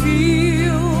you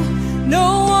feel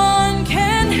no one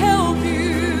can help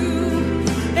you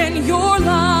and your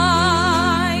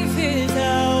life is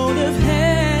out of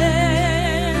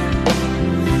hand,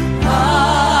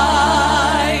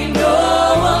 I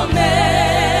know a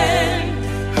man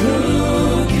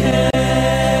who can.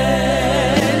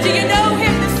 Do you know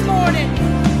him this morning?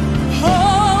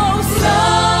 Oh,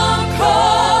 some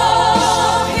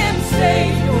call him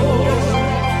Savior,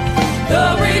 the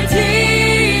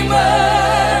Redeemer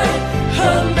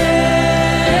of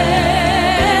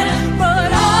man.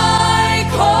 But I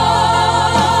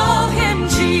call him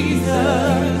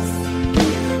Jesus,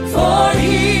 for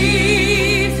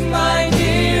he's my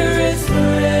dearest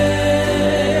friend.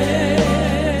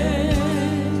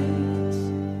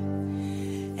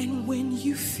 And when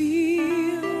you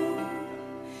feel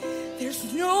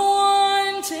there's no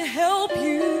one to help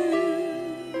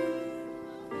you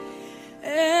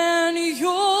and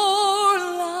your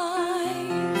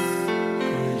life,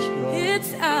 Praise God.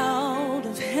 it's out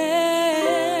of hand,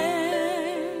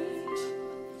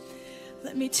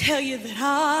 let me tell you that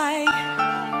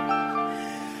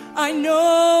I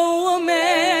know a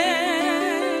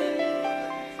man.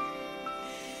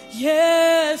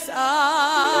 Yes,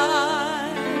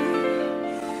 I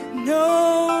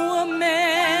know a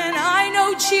man. I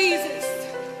know Jesus.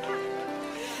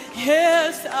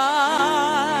 Yes,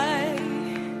 I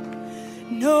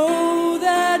know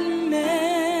that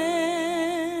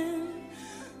man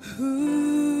who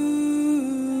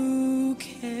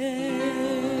can.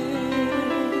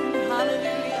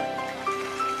 Hallelujah.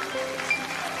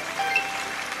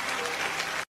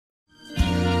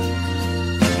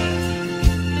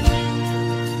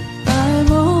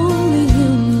 I'm only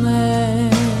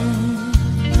human.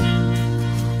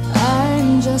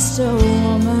 I'm just a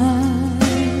woman.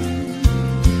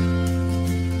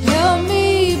 Help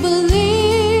me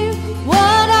believe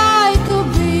what I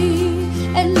could be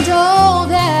and all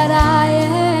that I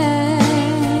am.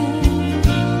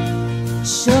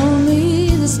 Show me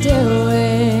the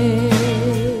stairway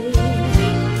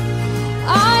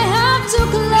I have to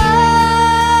climb.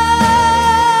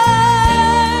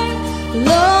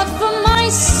 Lord, for my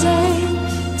sake,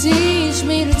 teach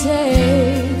me to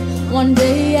take one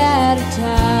day at a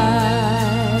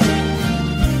time.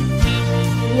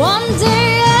 One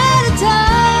day at a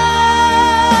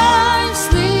time,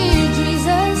 sweet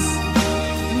Jesus.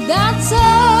 That's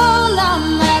all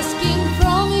I'm asking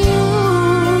from you.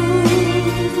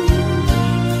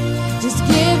 Just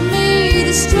give me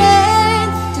the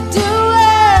strength to do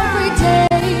every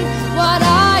day what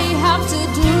I have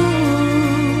to do.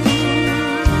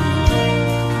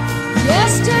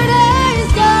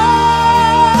 Yesterday's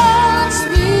gone,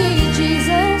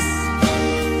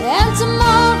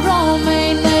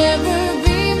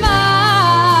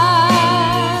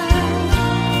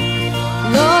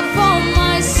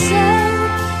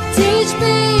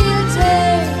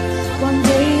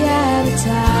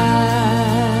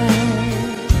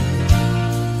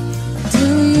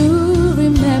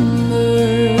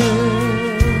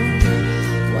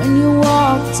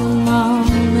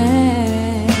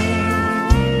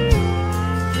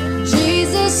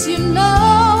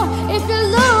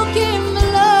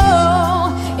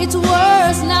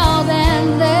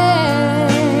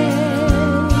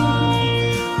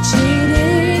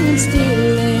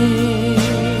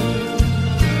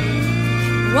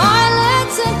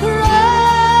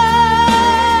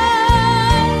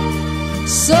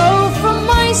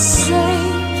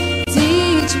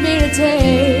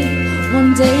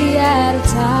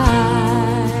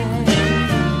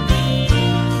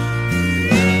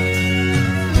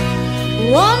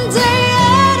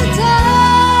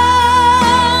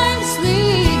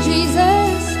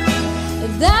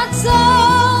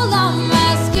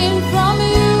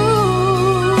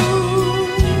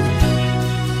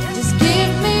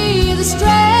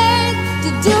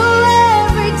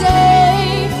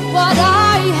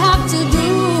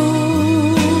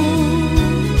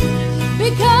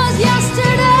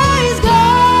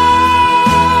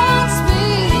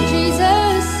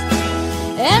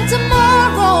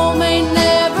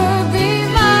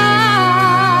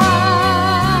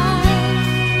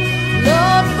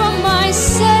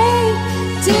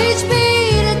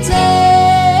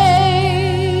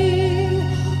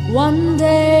 one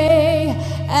day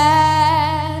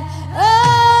at a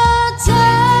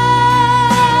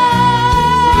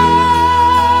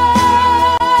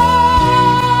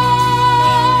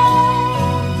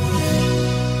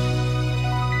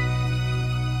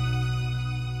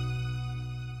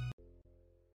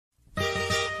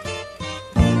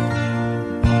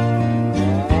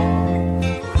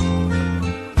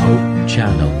Hope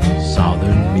Channel,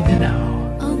 Southern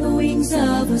Mindanao. On the wings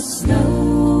of a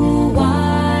snow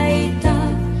white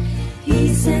dove,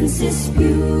 he sends his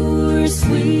pure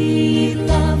sweet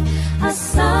love, a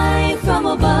sign from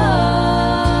above,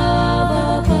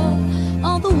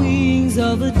 On the wings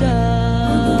of a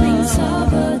dove, on the wings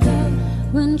of a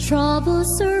dove. When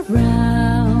troubles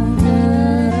surround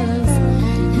us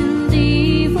and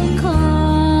evil comes,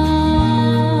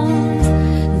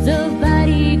 the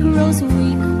body grows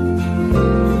weak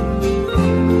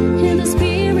and the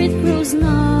spirit grows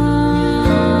numb.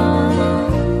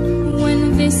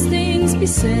 When these things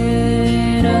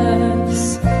beset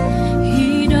us,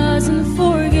 he doesn't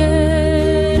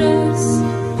forget us.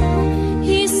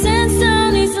 He sends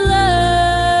down his love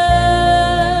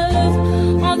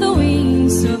on the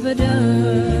wings of a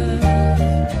dove,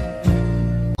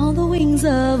 On the wings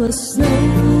of a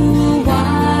snow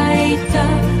white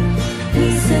dove,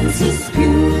 he sends his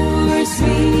pure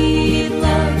sweet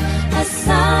love, a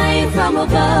sign from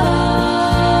above,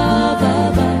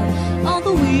 on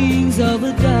the wings of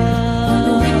a dove, on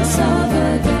the wings of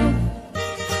a dove.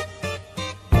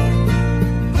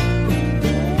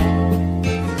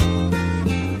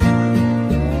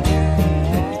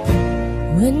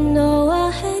 when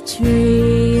Noah had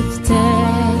drifted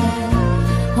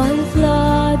on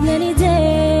flood many days,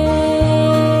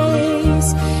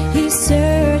 he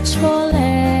searched for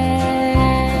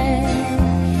land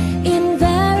in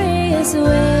various ways.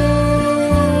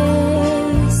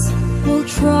 Well,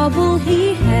 trouble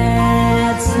he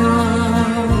had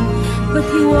some, but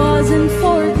he wasn't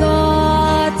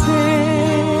forgotten.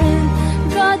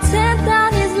 God sent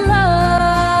down his love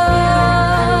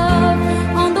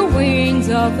on the wings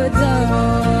of a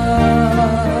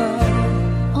dove,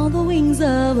 On the wings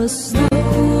of a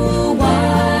snow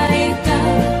white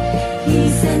dove, he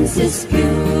sends his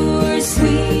pure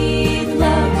sweet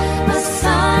love, a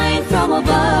sign from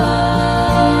above,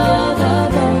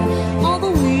 on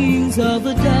the wings of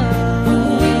a dove, on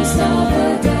the wings of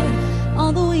a dove.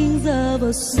 on the wings of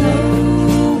a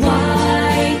Snow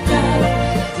white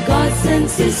dove, God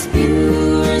sends his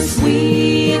pure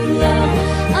sweet love,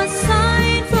 a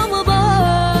sign from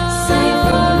above, sign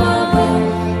from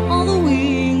above. on the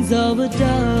wings of a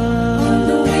dove, On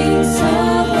the wings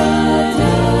of a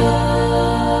dove.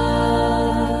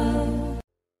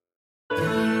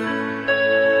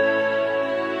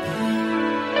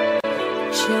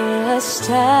 Just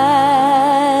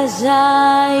as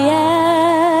I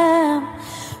am,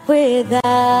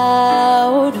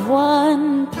 without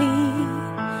one plea,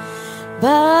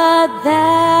 but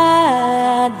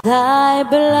that thy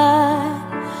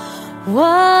blood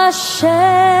was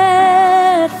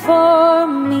shed for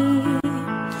me,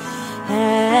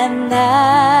 and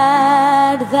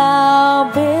that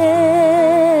thou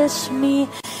bidst me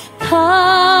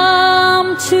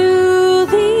come to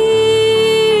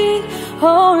thee,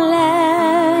 O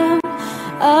Lamb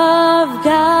of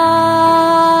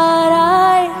God,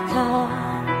 I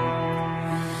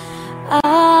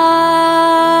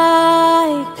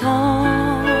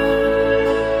come,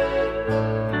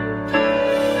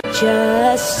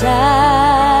 just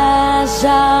as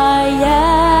I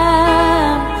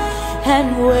am,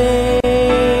 and waiting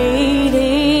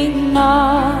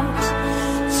not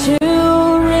to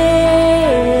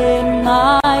rid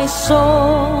my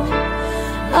soul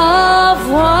of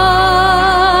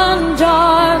one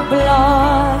dark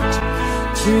blot,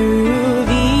 to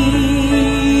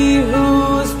thee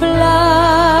whose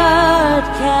blood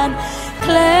can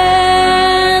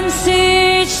cleanse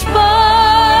each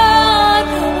spot,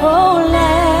 O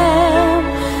Lamb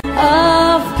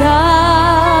of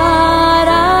God,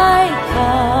 I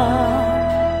come,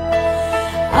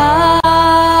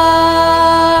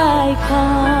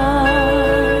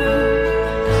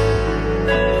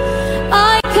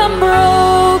 I come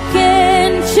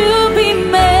broken to be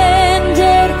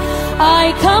mended,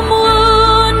 I come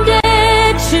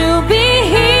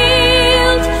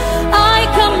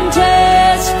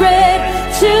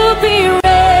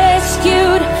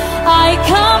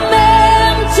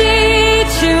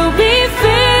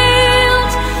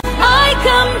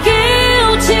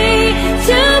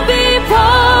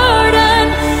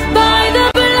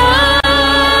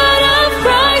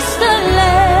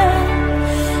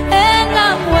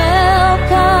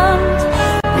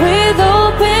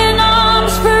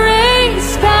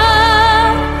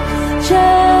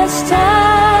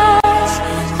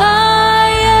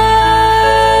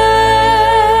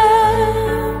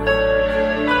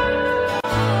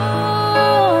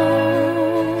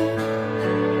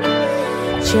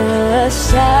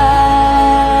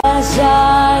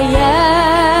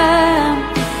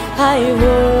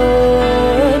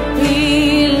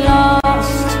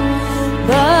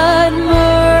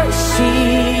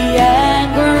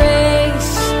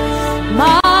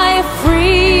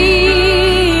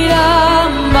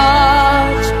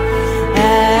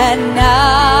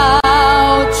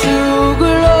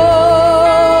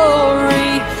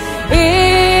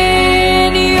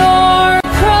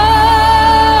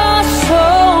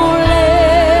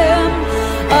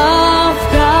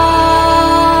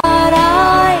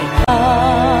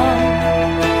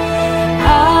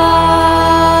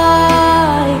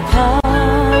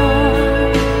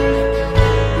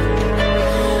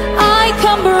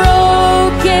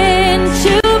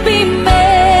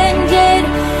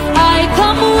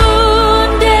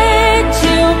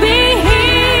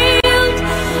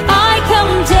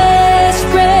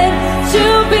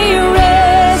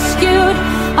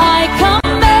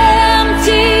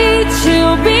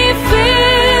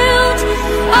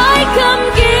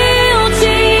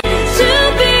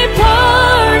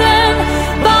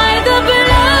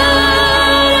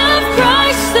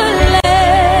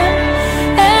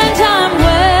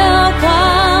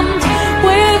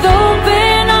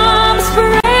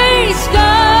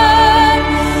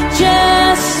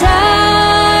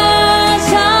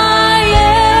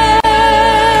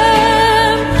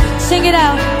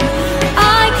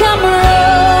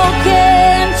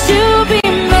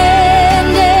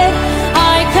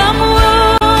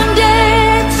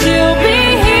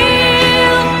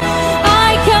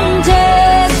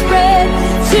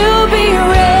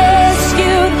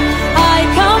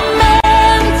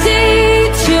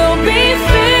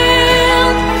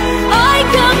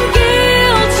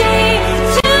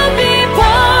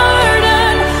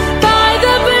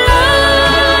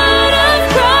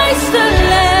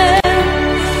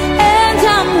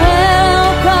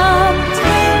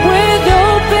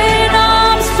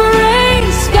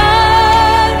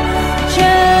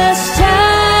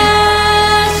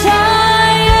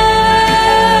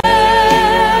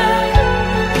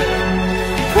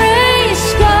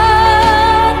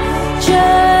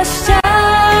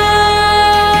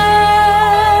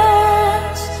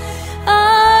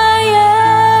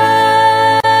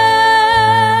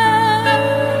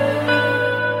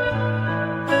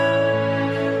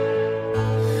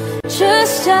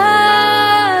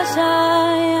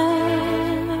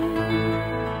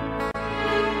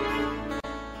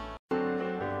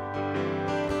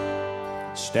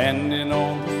standing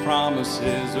on the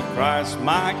promises of Christ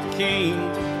my King.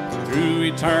 Through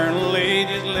eternal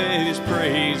ages let his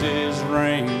praises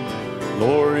ring.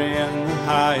 Glory in the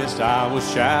highest I will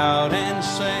shout and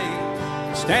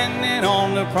sing, standing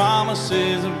on the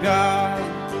promises of God.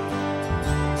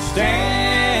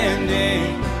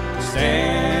 Standing,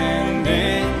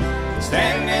 standing,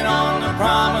 standing on the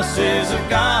promises of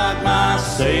God, my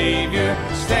Savior.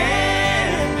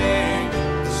 Standing,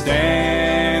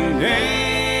 standing,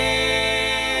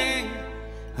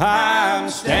 I'm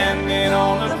standing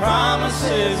on the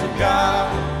promises of God.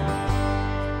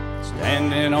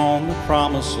 Standing on the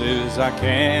promises I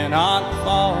cannot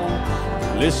fall,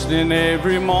 listening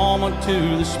every moment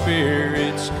to the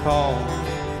Spirit's call,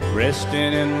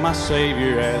 resting in my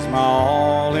Savior as my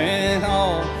all in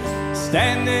all.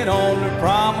 Standing on the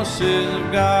promises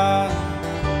of God.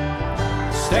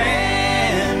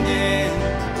 Standing,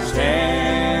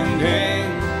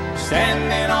 standing,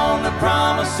 standing on the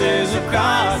promises of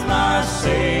God, my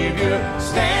Savior.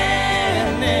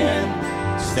 Standing,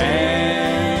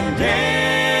 standing,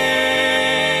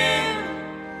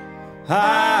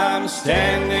 I'm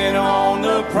standing on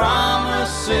the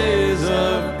promises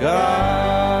of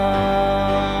God.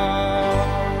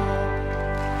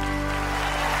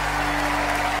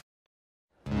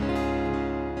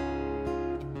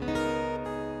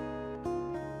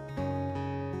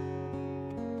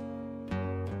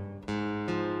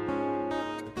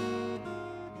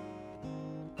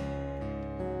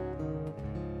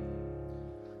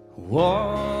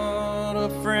 What a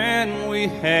friend we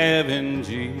have in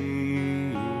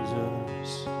Jesus,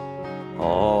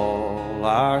 all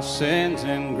our sins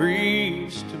and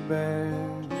griefs to bear.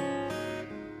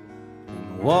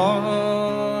 And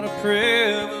what a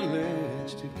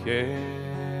privilege to carry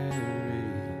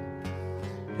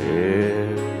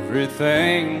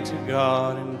everything to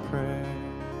God in prayer.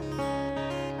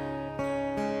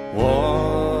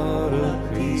 What a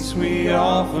peace we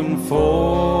often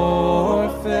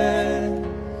forfeit.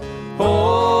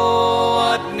 Oh,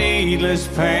 what needless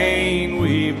pain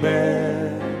we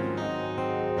bear,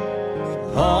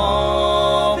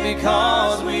 all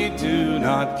because we do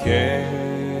not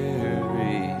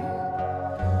carry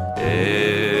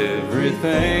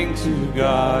everything to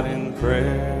God in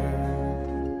prayer.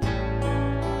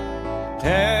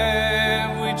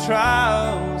 Have we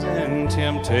trials and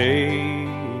temptations?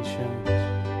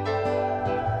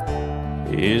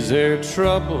 Is there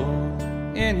trouble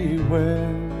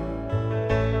anywhere?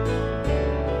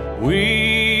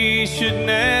 We should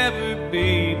never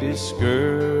be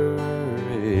discouraged.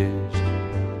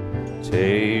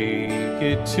 Take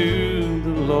it to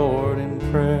the Lord in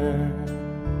prayer.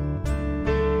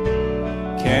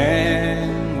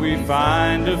 Can we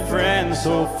find a friend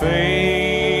so faithful,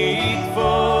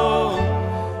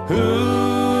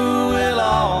 who will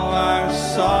all our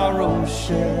sorrows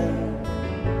share?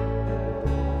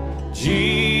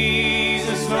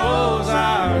 Jesus knows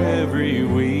our every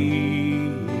weakness.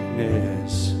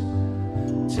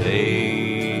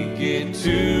 Take it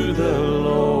to the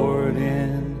Lord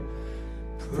in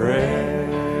prayer.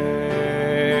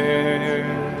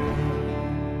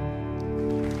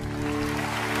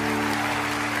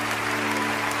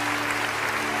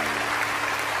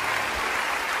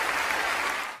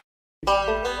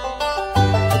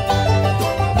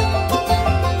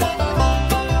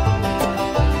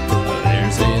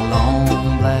 There's a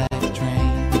long black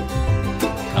train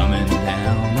coming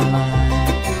down the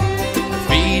line,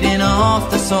 feeding off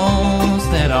the souls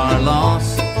that are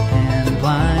lost and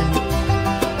blind.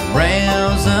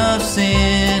 Rails of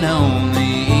sin,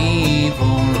 only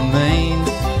evil remains.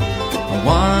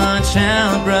 Watch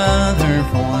out, brother,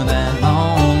 for that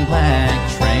long black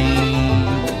train.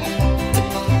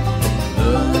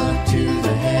 Look to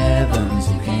the heavens,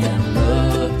 you can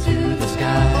look to the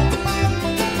sky.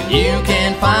 You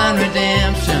can find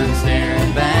redemption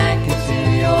staring back into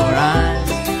your eyes.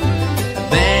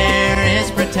 There is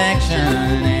protection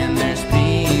and there's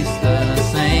peace the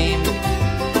same.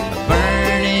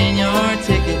 Burn in your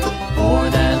ticket for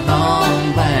that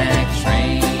long black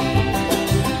train.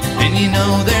 And you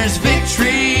know there's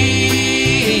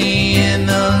victory in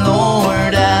the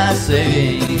Lord, I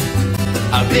say.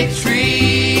 A victory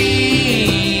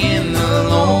in the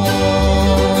Lord.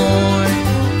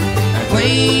 I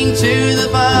cling to the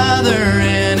Father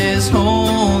and His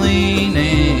holy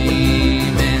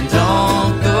name, and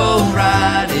don't go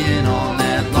riding on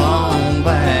that long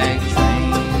black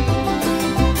train.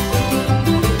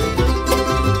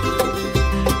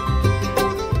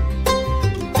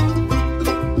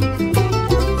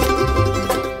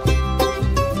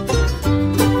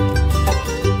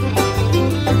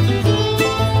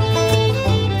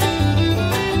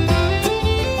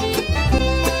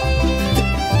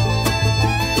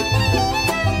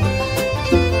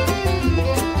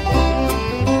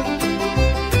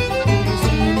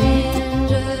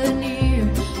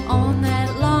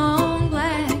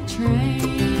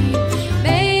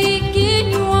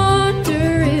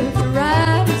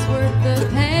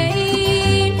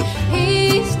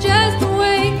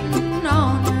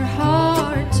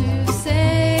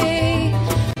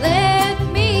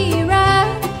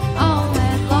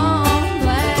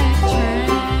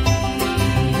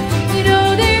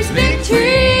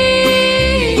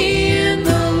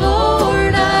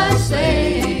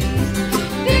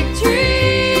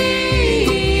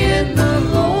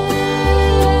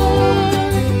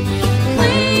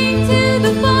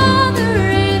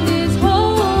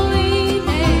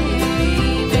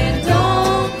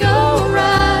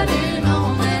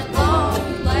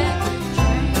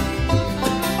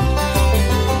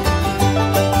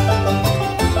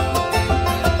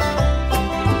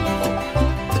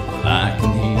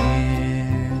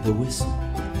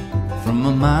 from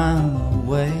a mile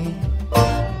away.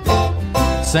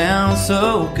 Sounds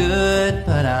so good,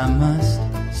 but I must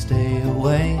stay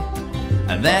away.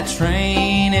 That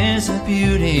train is a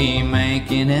beauty,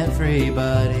 making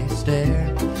everybody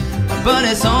stare. But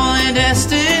its only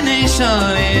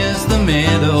destination is the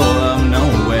middle of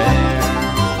nowhere.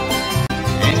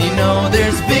 And you know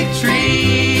there's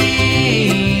victory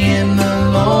in the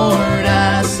Lord,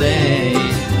 I say.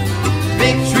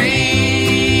 Victory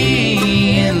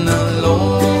in the Lord.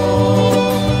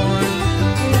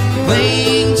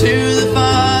 Cling to the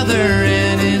Father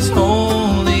in His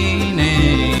holy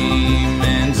name,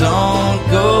 and don't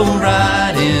go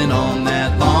riding on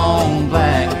that long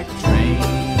black train.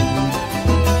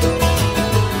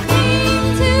 Cling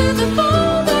to the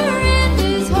Father in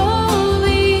His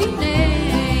holy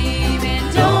name, and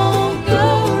don't go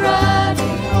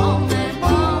riding on that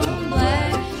long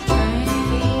black train.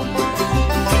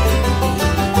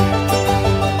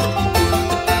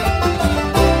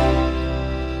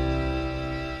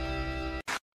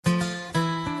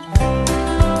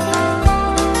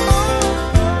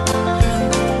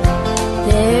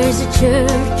 There's a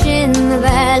church in the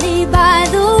valley by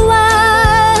the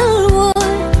wildwood,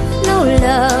 no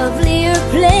lovelier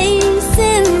place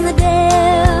in the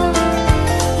dale.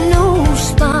 No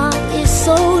spot is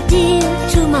so dear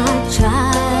to my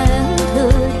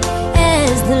childhood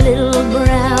as the little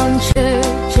brown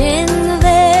church in the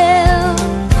vale.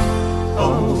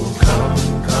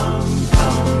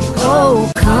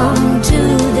 Oh, come to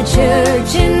the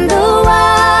church in the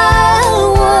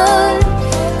wildwood.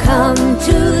 Come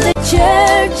to the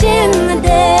church in the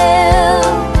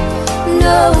dale.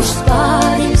 No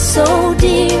spot is so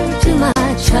dear to my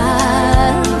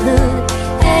childhood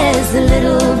as the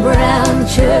little brown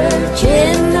church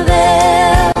in the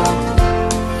vale.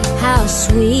 How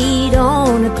sweet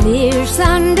on a clear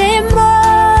Sunday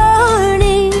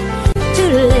morning to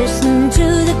listen to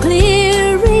the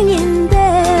clear ringing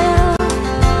bell.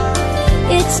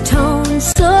 Its tones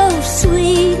so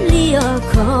sweetly are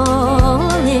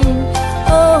calling.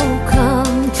 Oh,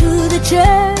 come to the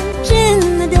church in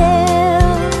the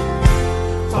dale.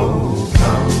 Oh,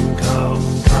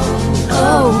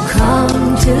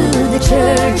 come to the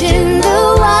church in the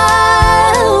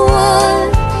wildwood.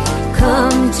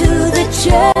 Come to the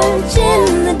church in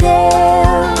the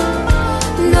dale.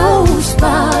 No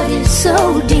spot is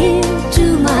so dear to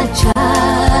my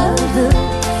childhood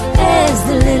as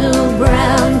the little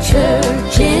brown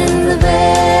church in the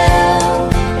vale.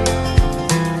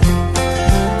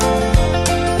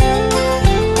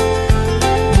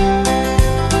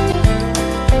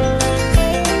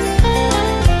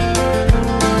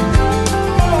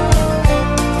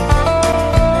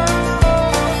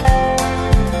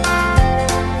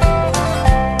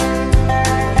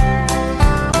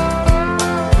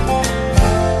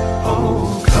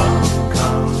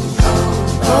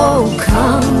 Oh,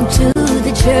 come to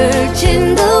the church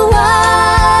in the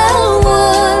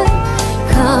wildwood.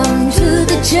 Come to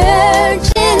the church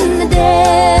in the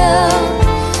dale.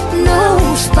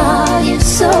 No spot is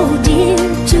so dear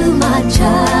to my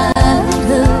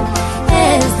childhood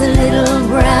as the little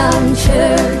brown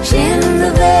church in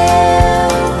the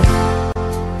vale.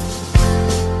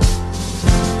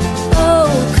 Oh,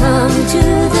 come to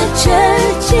the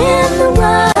church in the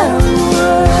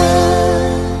wildwood.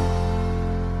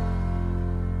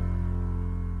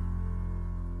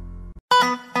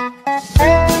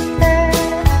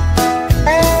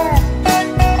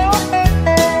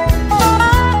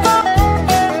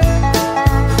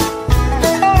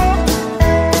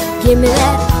 Give me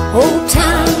that old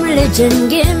time religion,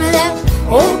 give me that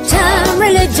old time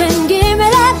religion, give me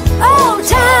that old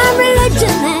time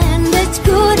religion, and it's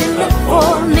good enough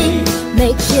for me.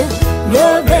 Makes you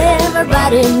love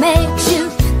everybody, makes you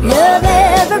love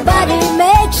everybody,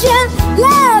 makes you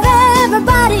love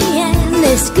everybody, and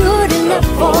it's good enough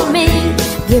for me.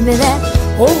 Give me that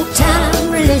old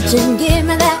time religion, give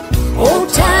me that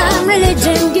old time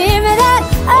religion, give me that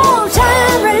old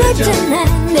time religion,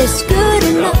 and it's good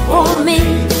enough for me.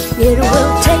 It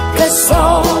will take us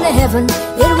all to heaven,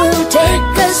 it will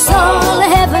take us all to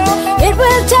heaven, it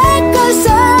will take us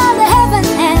all to heaven,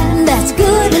 and that's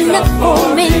good enough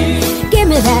for me. Give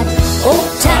me that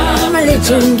old time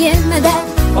religion, give me that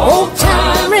old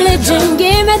time religion,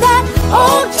 give me that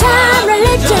old time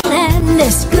religion, and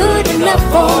it's good enough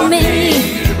for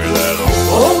me.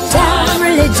 Old time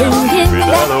religion, give me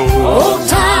that old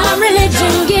time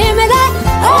religion, give me that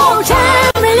old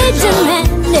time religion, and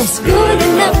it's good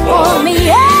enough for me.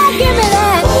 Yeah, give me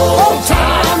that old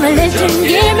time religion,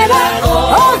 give me that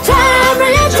old time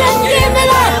religion, give me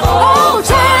that old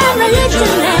time religion,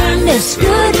 and it's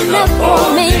good enough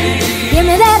for me. Give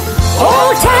me that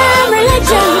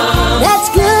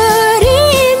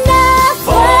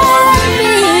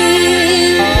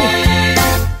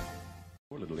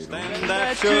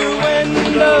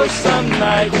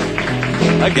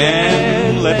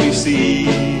Again, let me see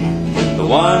the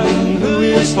one who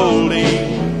is holding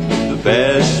the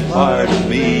best part of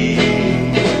me.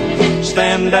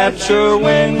 Stand at your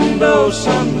window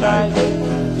some night,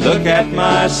 look at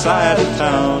my side of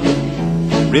town.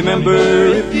 Remember,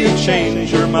 if you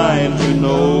change your mind, you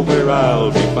know where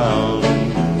I'll be found.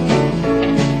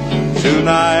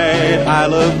 Tonight I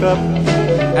look up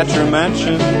at your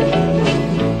mansion.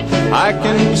 I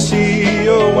can see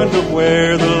your window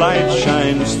where the light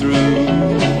shines through.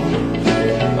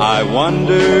 I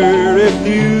wonder if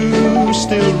you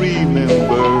still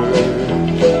remember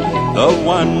the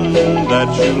one that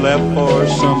you left for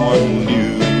someone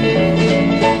new.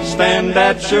 Stand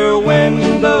at your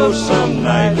window some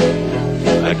night,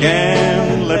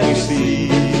 again let me see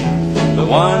the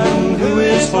one who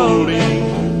is holding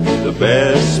the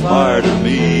best part of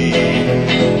me.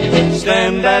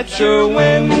 Stand at your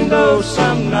window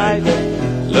some night,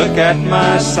 look at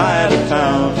my side of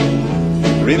town.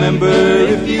 Remember,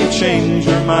 if you change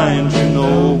your mind, you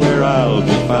know where I'll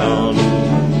be found.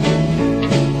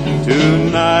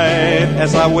 Tonight,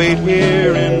 as I wait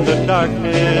here in the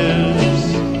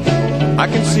darkness, I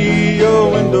can see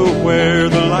your window where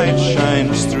the light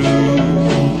shines through.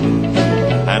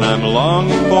 And I'm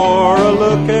longing for a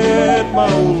look at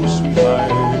my old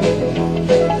sweetheart,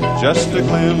 just a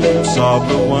glimpse of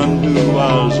the one who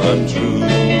was untrue.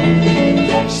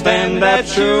 Stand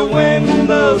at your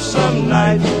window some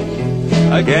night,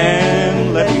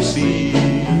 again let me see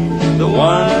the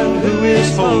one who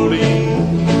is holding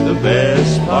the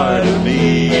best part of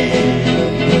me.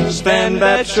 Stand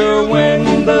at your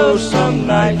window some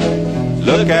night,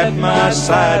 look at my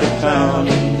side of town.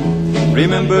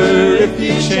 Remember, if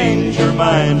you change your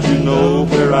mind, you know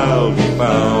where I'll be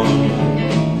found.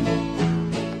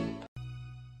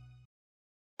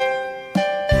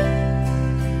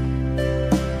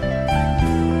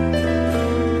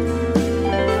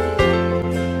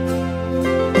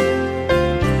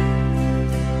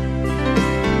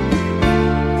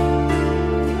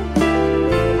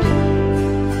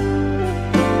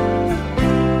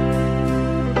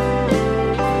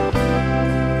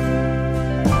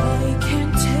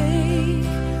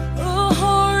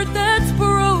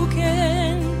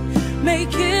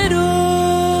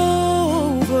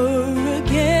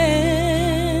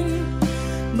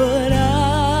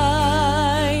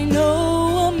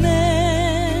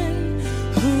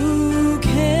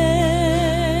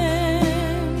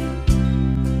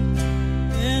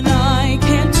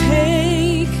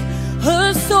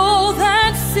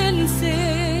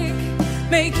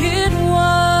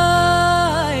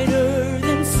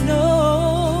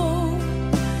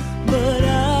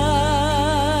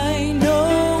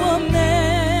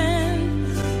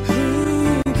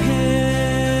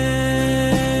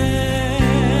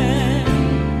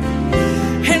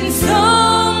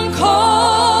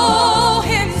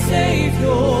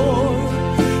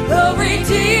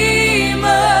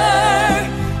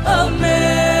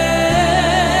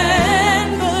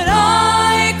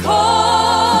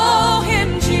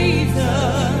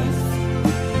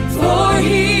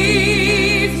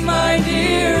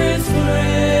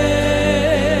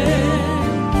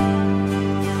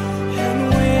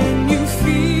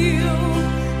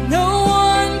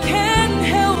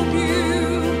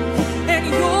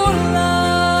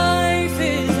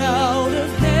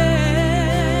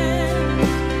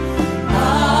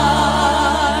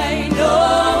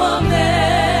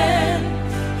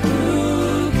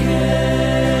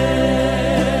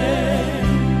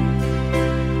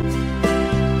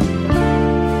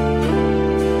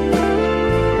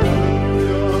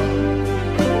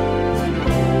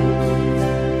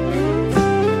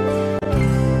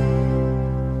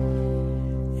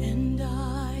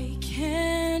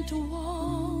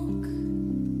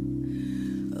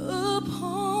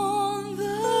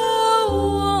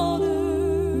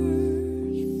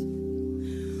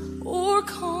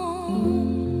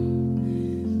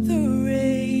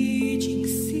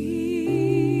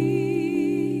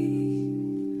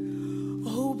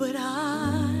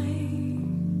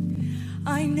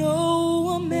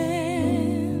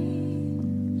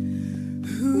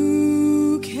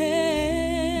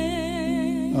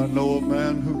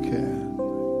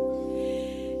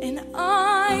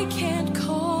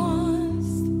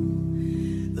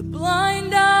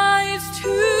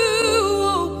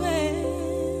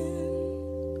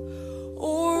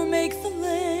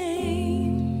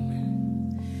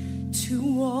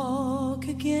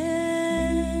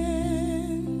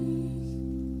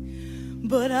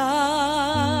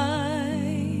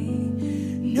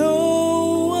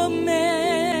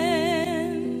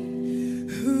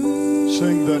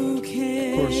 Sing that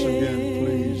chorus again,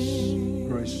 please,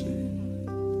 Gracie.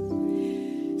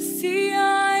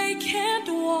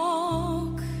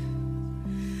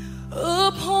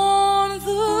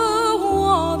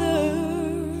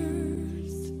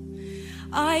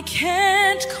 I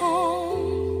can't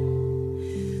calm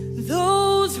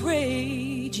those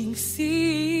raging seas,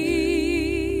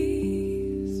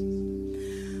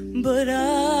 but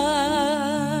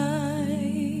I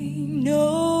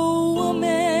know a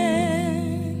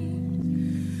man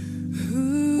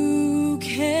who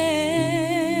can,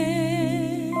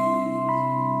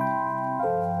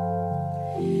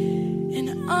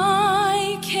 and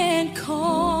I can't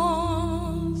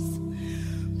cause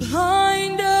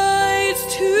blind eyes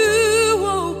to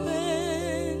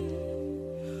open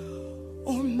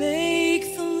or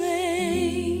make the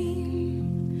lame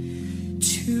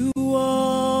to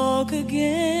walk again,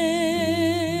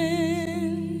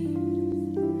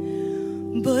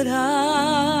 but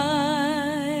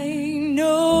I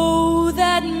know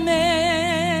that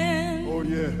man. Oh,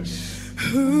 yes.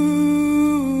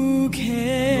 Who can.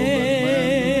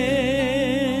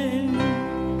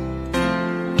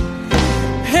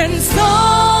 And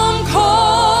some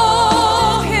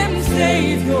call him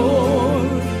Savior,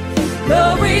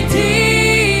 the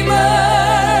Redeemer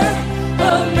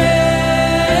of man.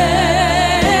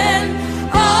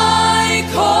 I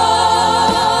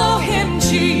call him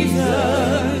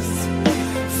Jesus,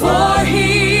 for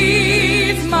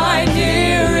he's my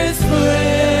dearest friend.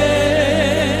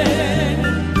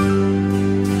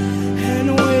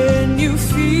 And when you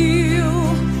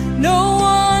feel no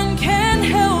one can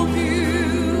help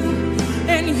you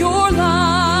and your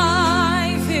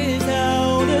life is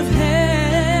out of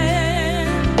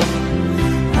hand,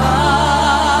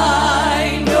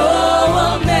 I know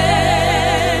a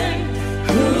man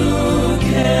who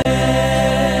can.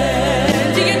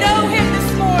 Do you know him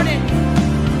this morning?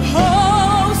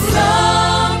 Oh,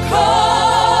 some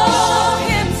call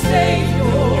him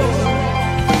Savior,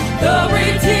 the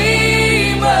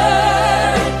Redeemer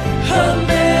of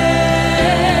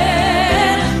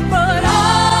man, but I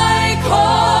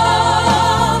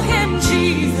call him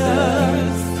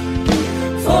Jesus,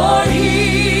 for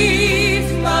he's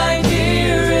my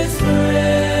dearest friend.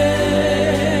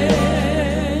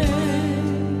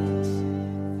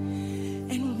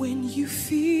 And when you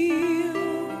feel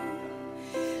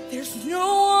there's no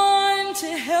one to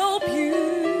help you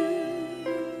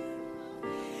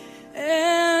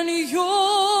and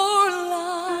your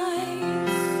life,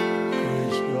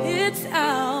 it's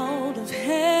out of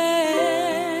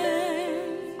hand,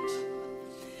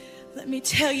 let me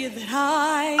tell you that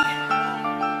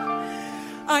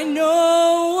I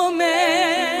know a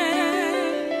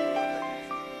man.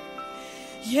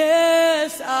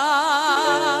 Yes,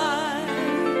 I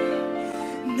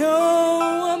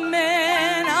know a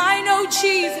man. I know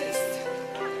Jesus.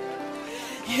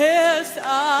 Yes,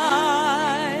 I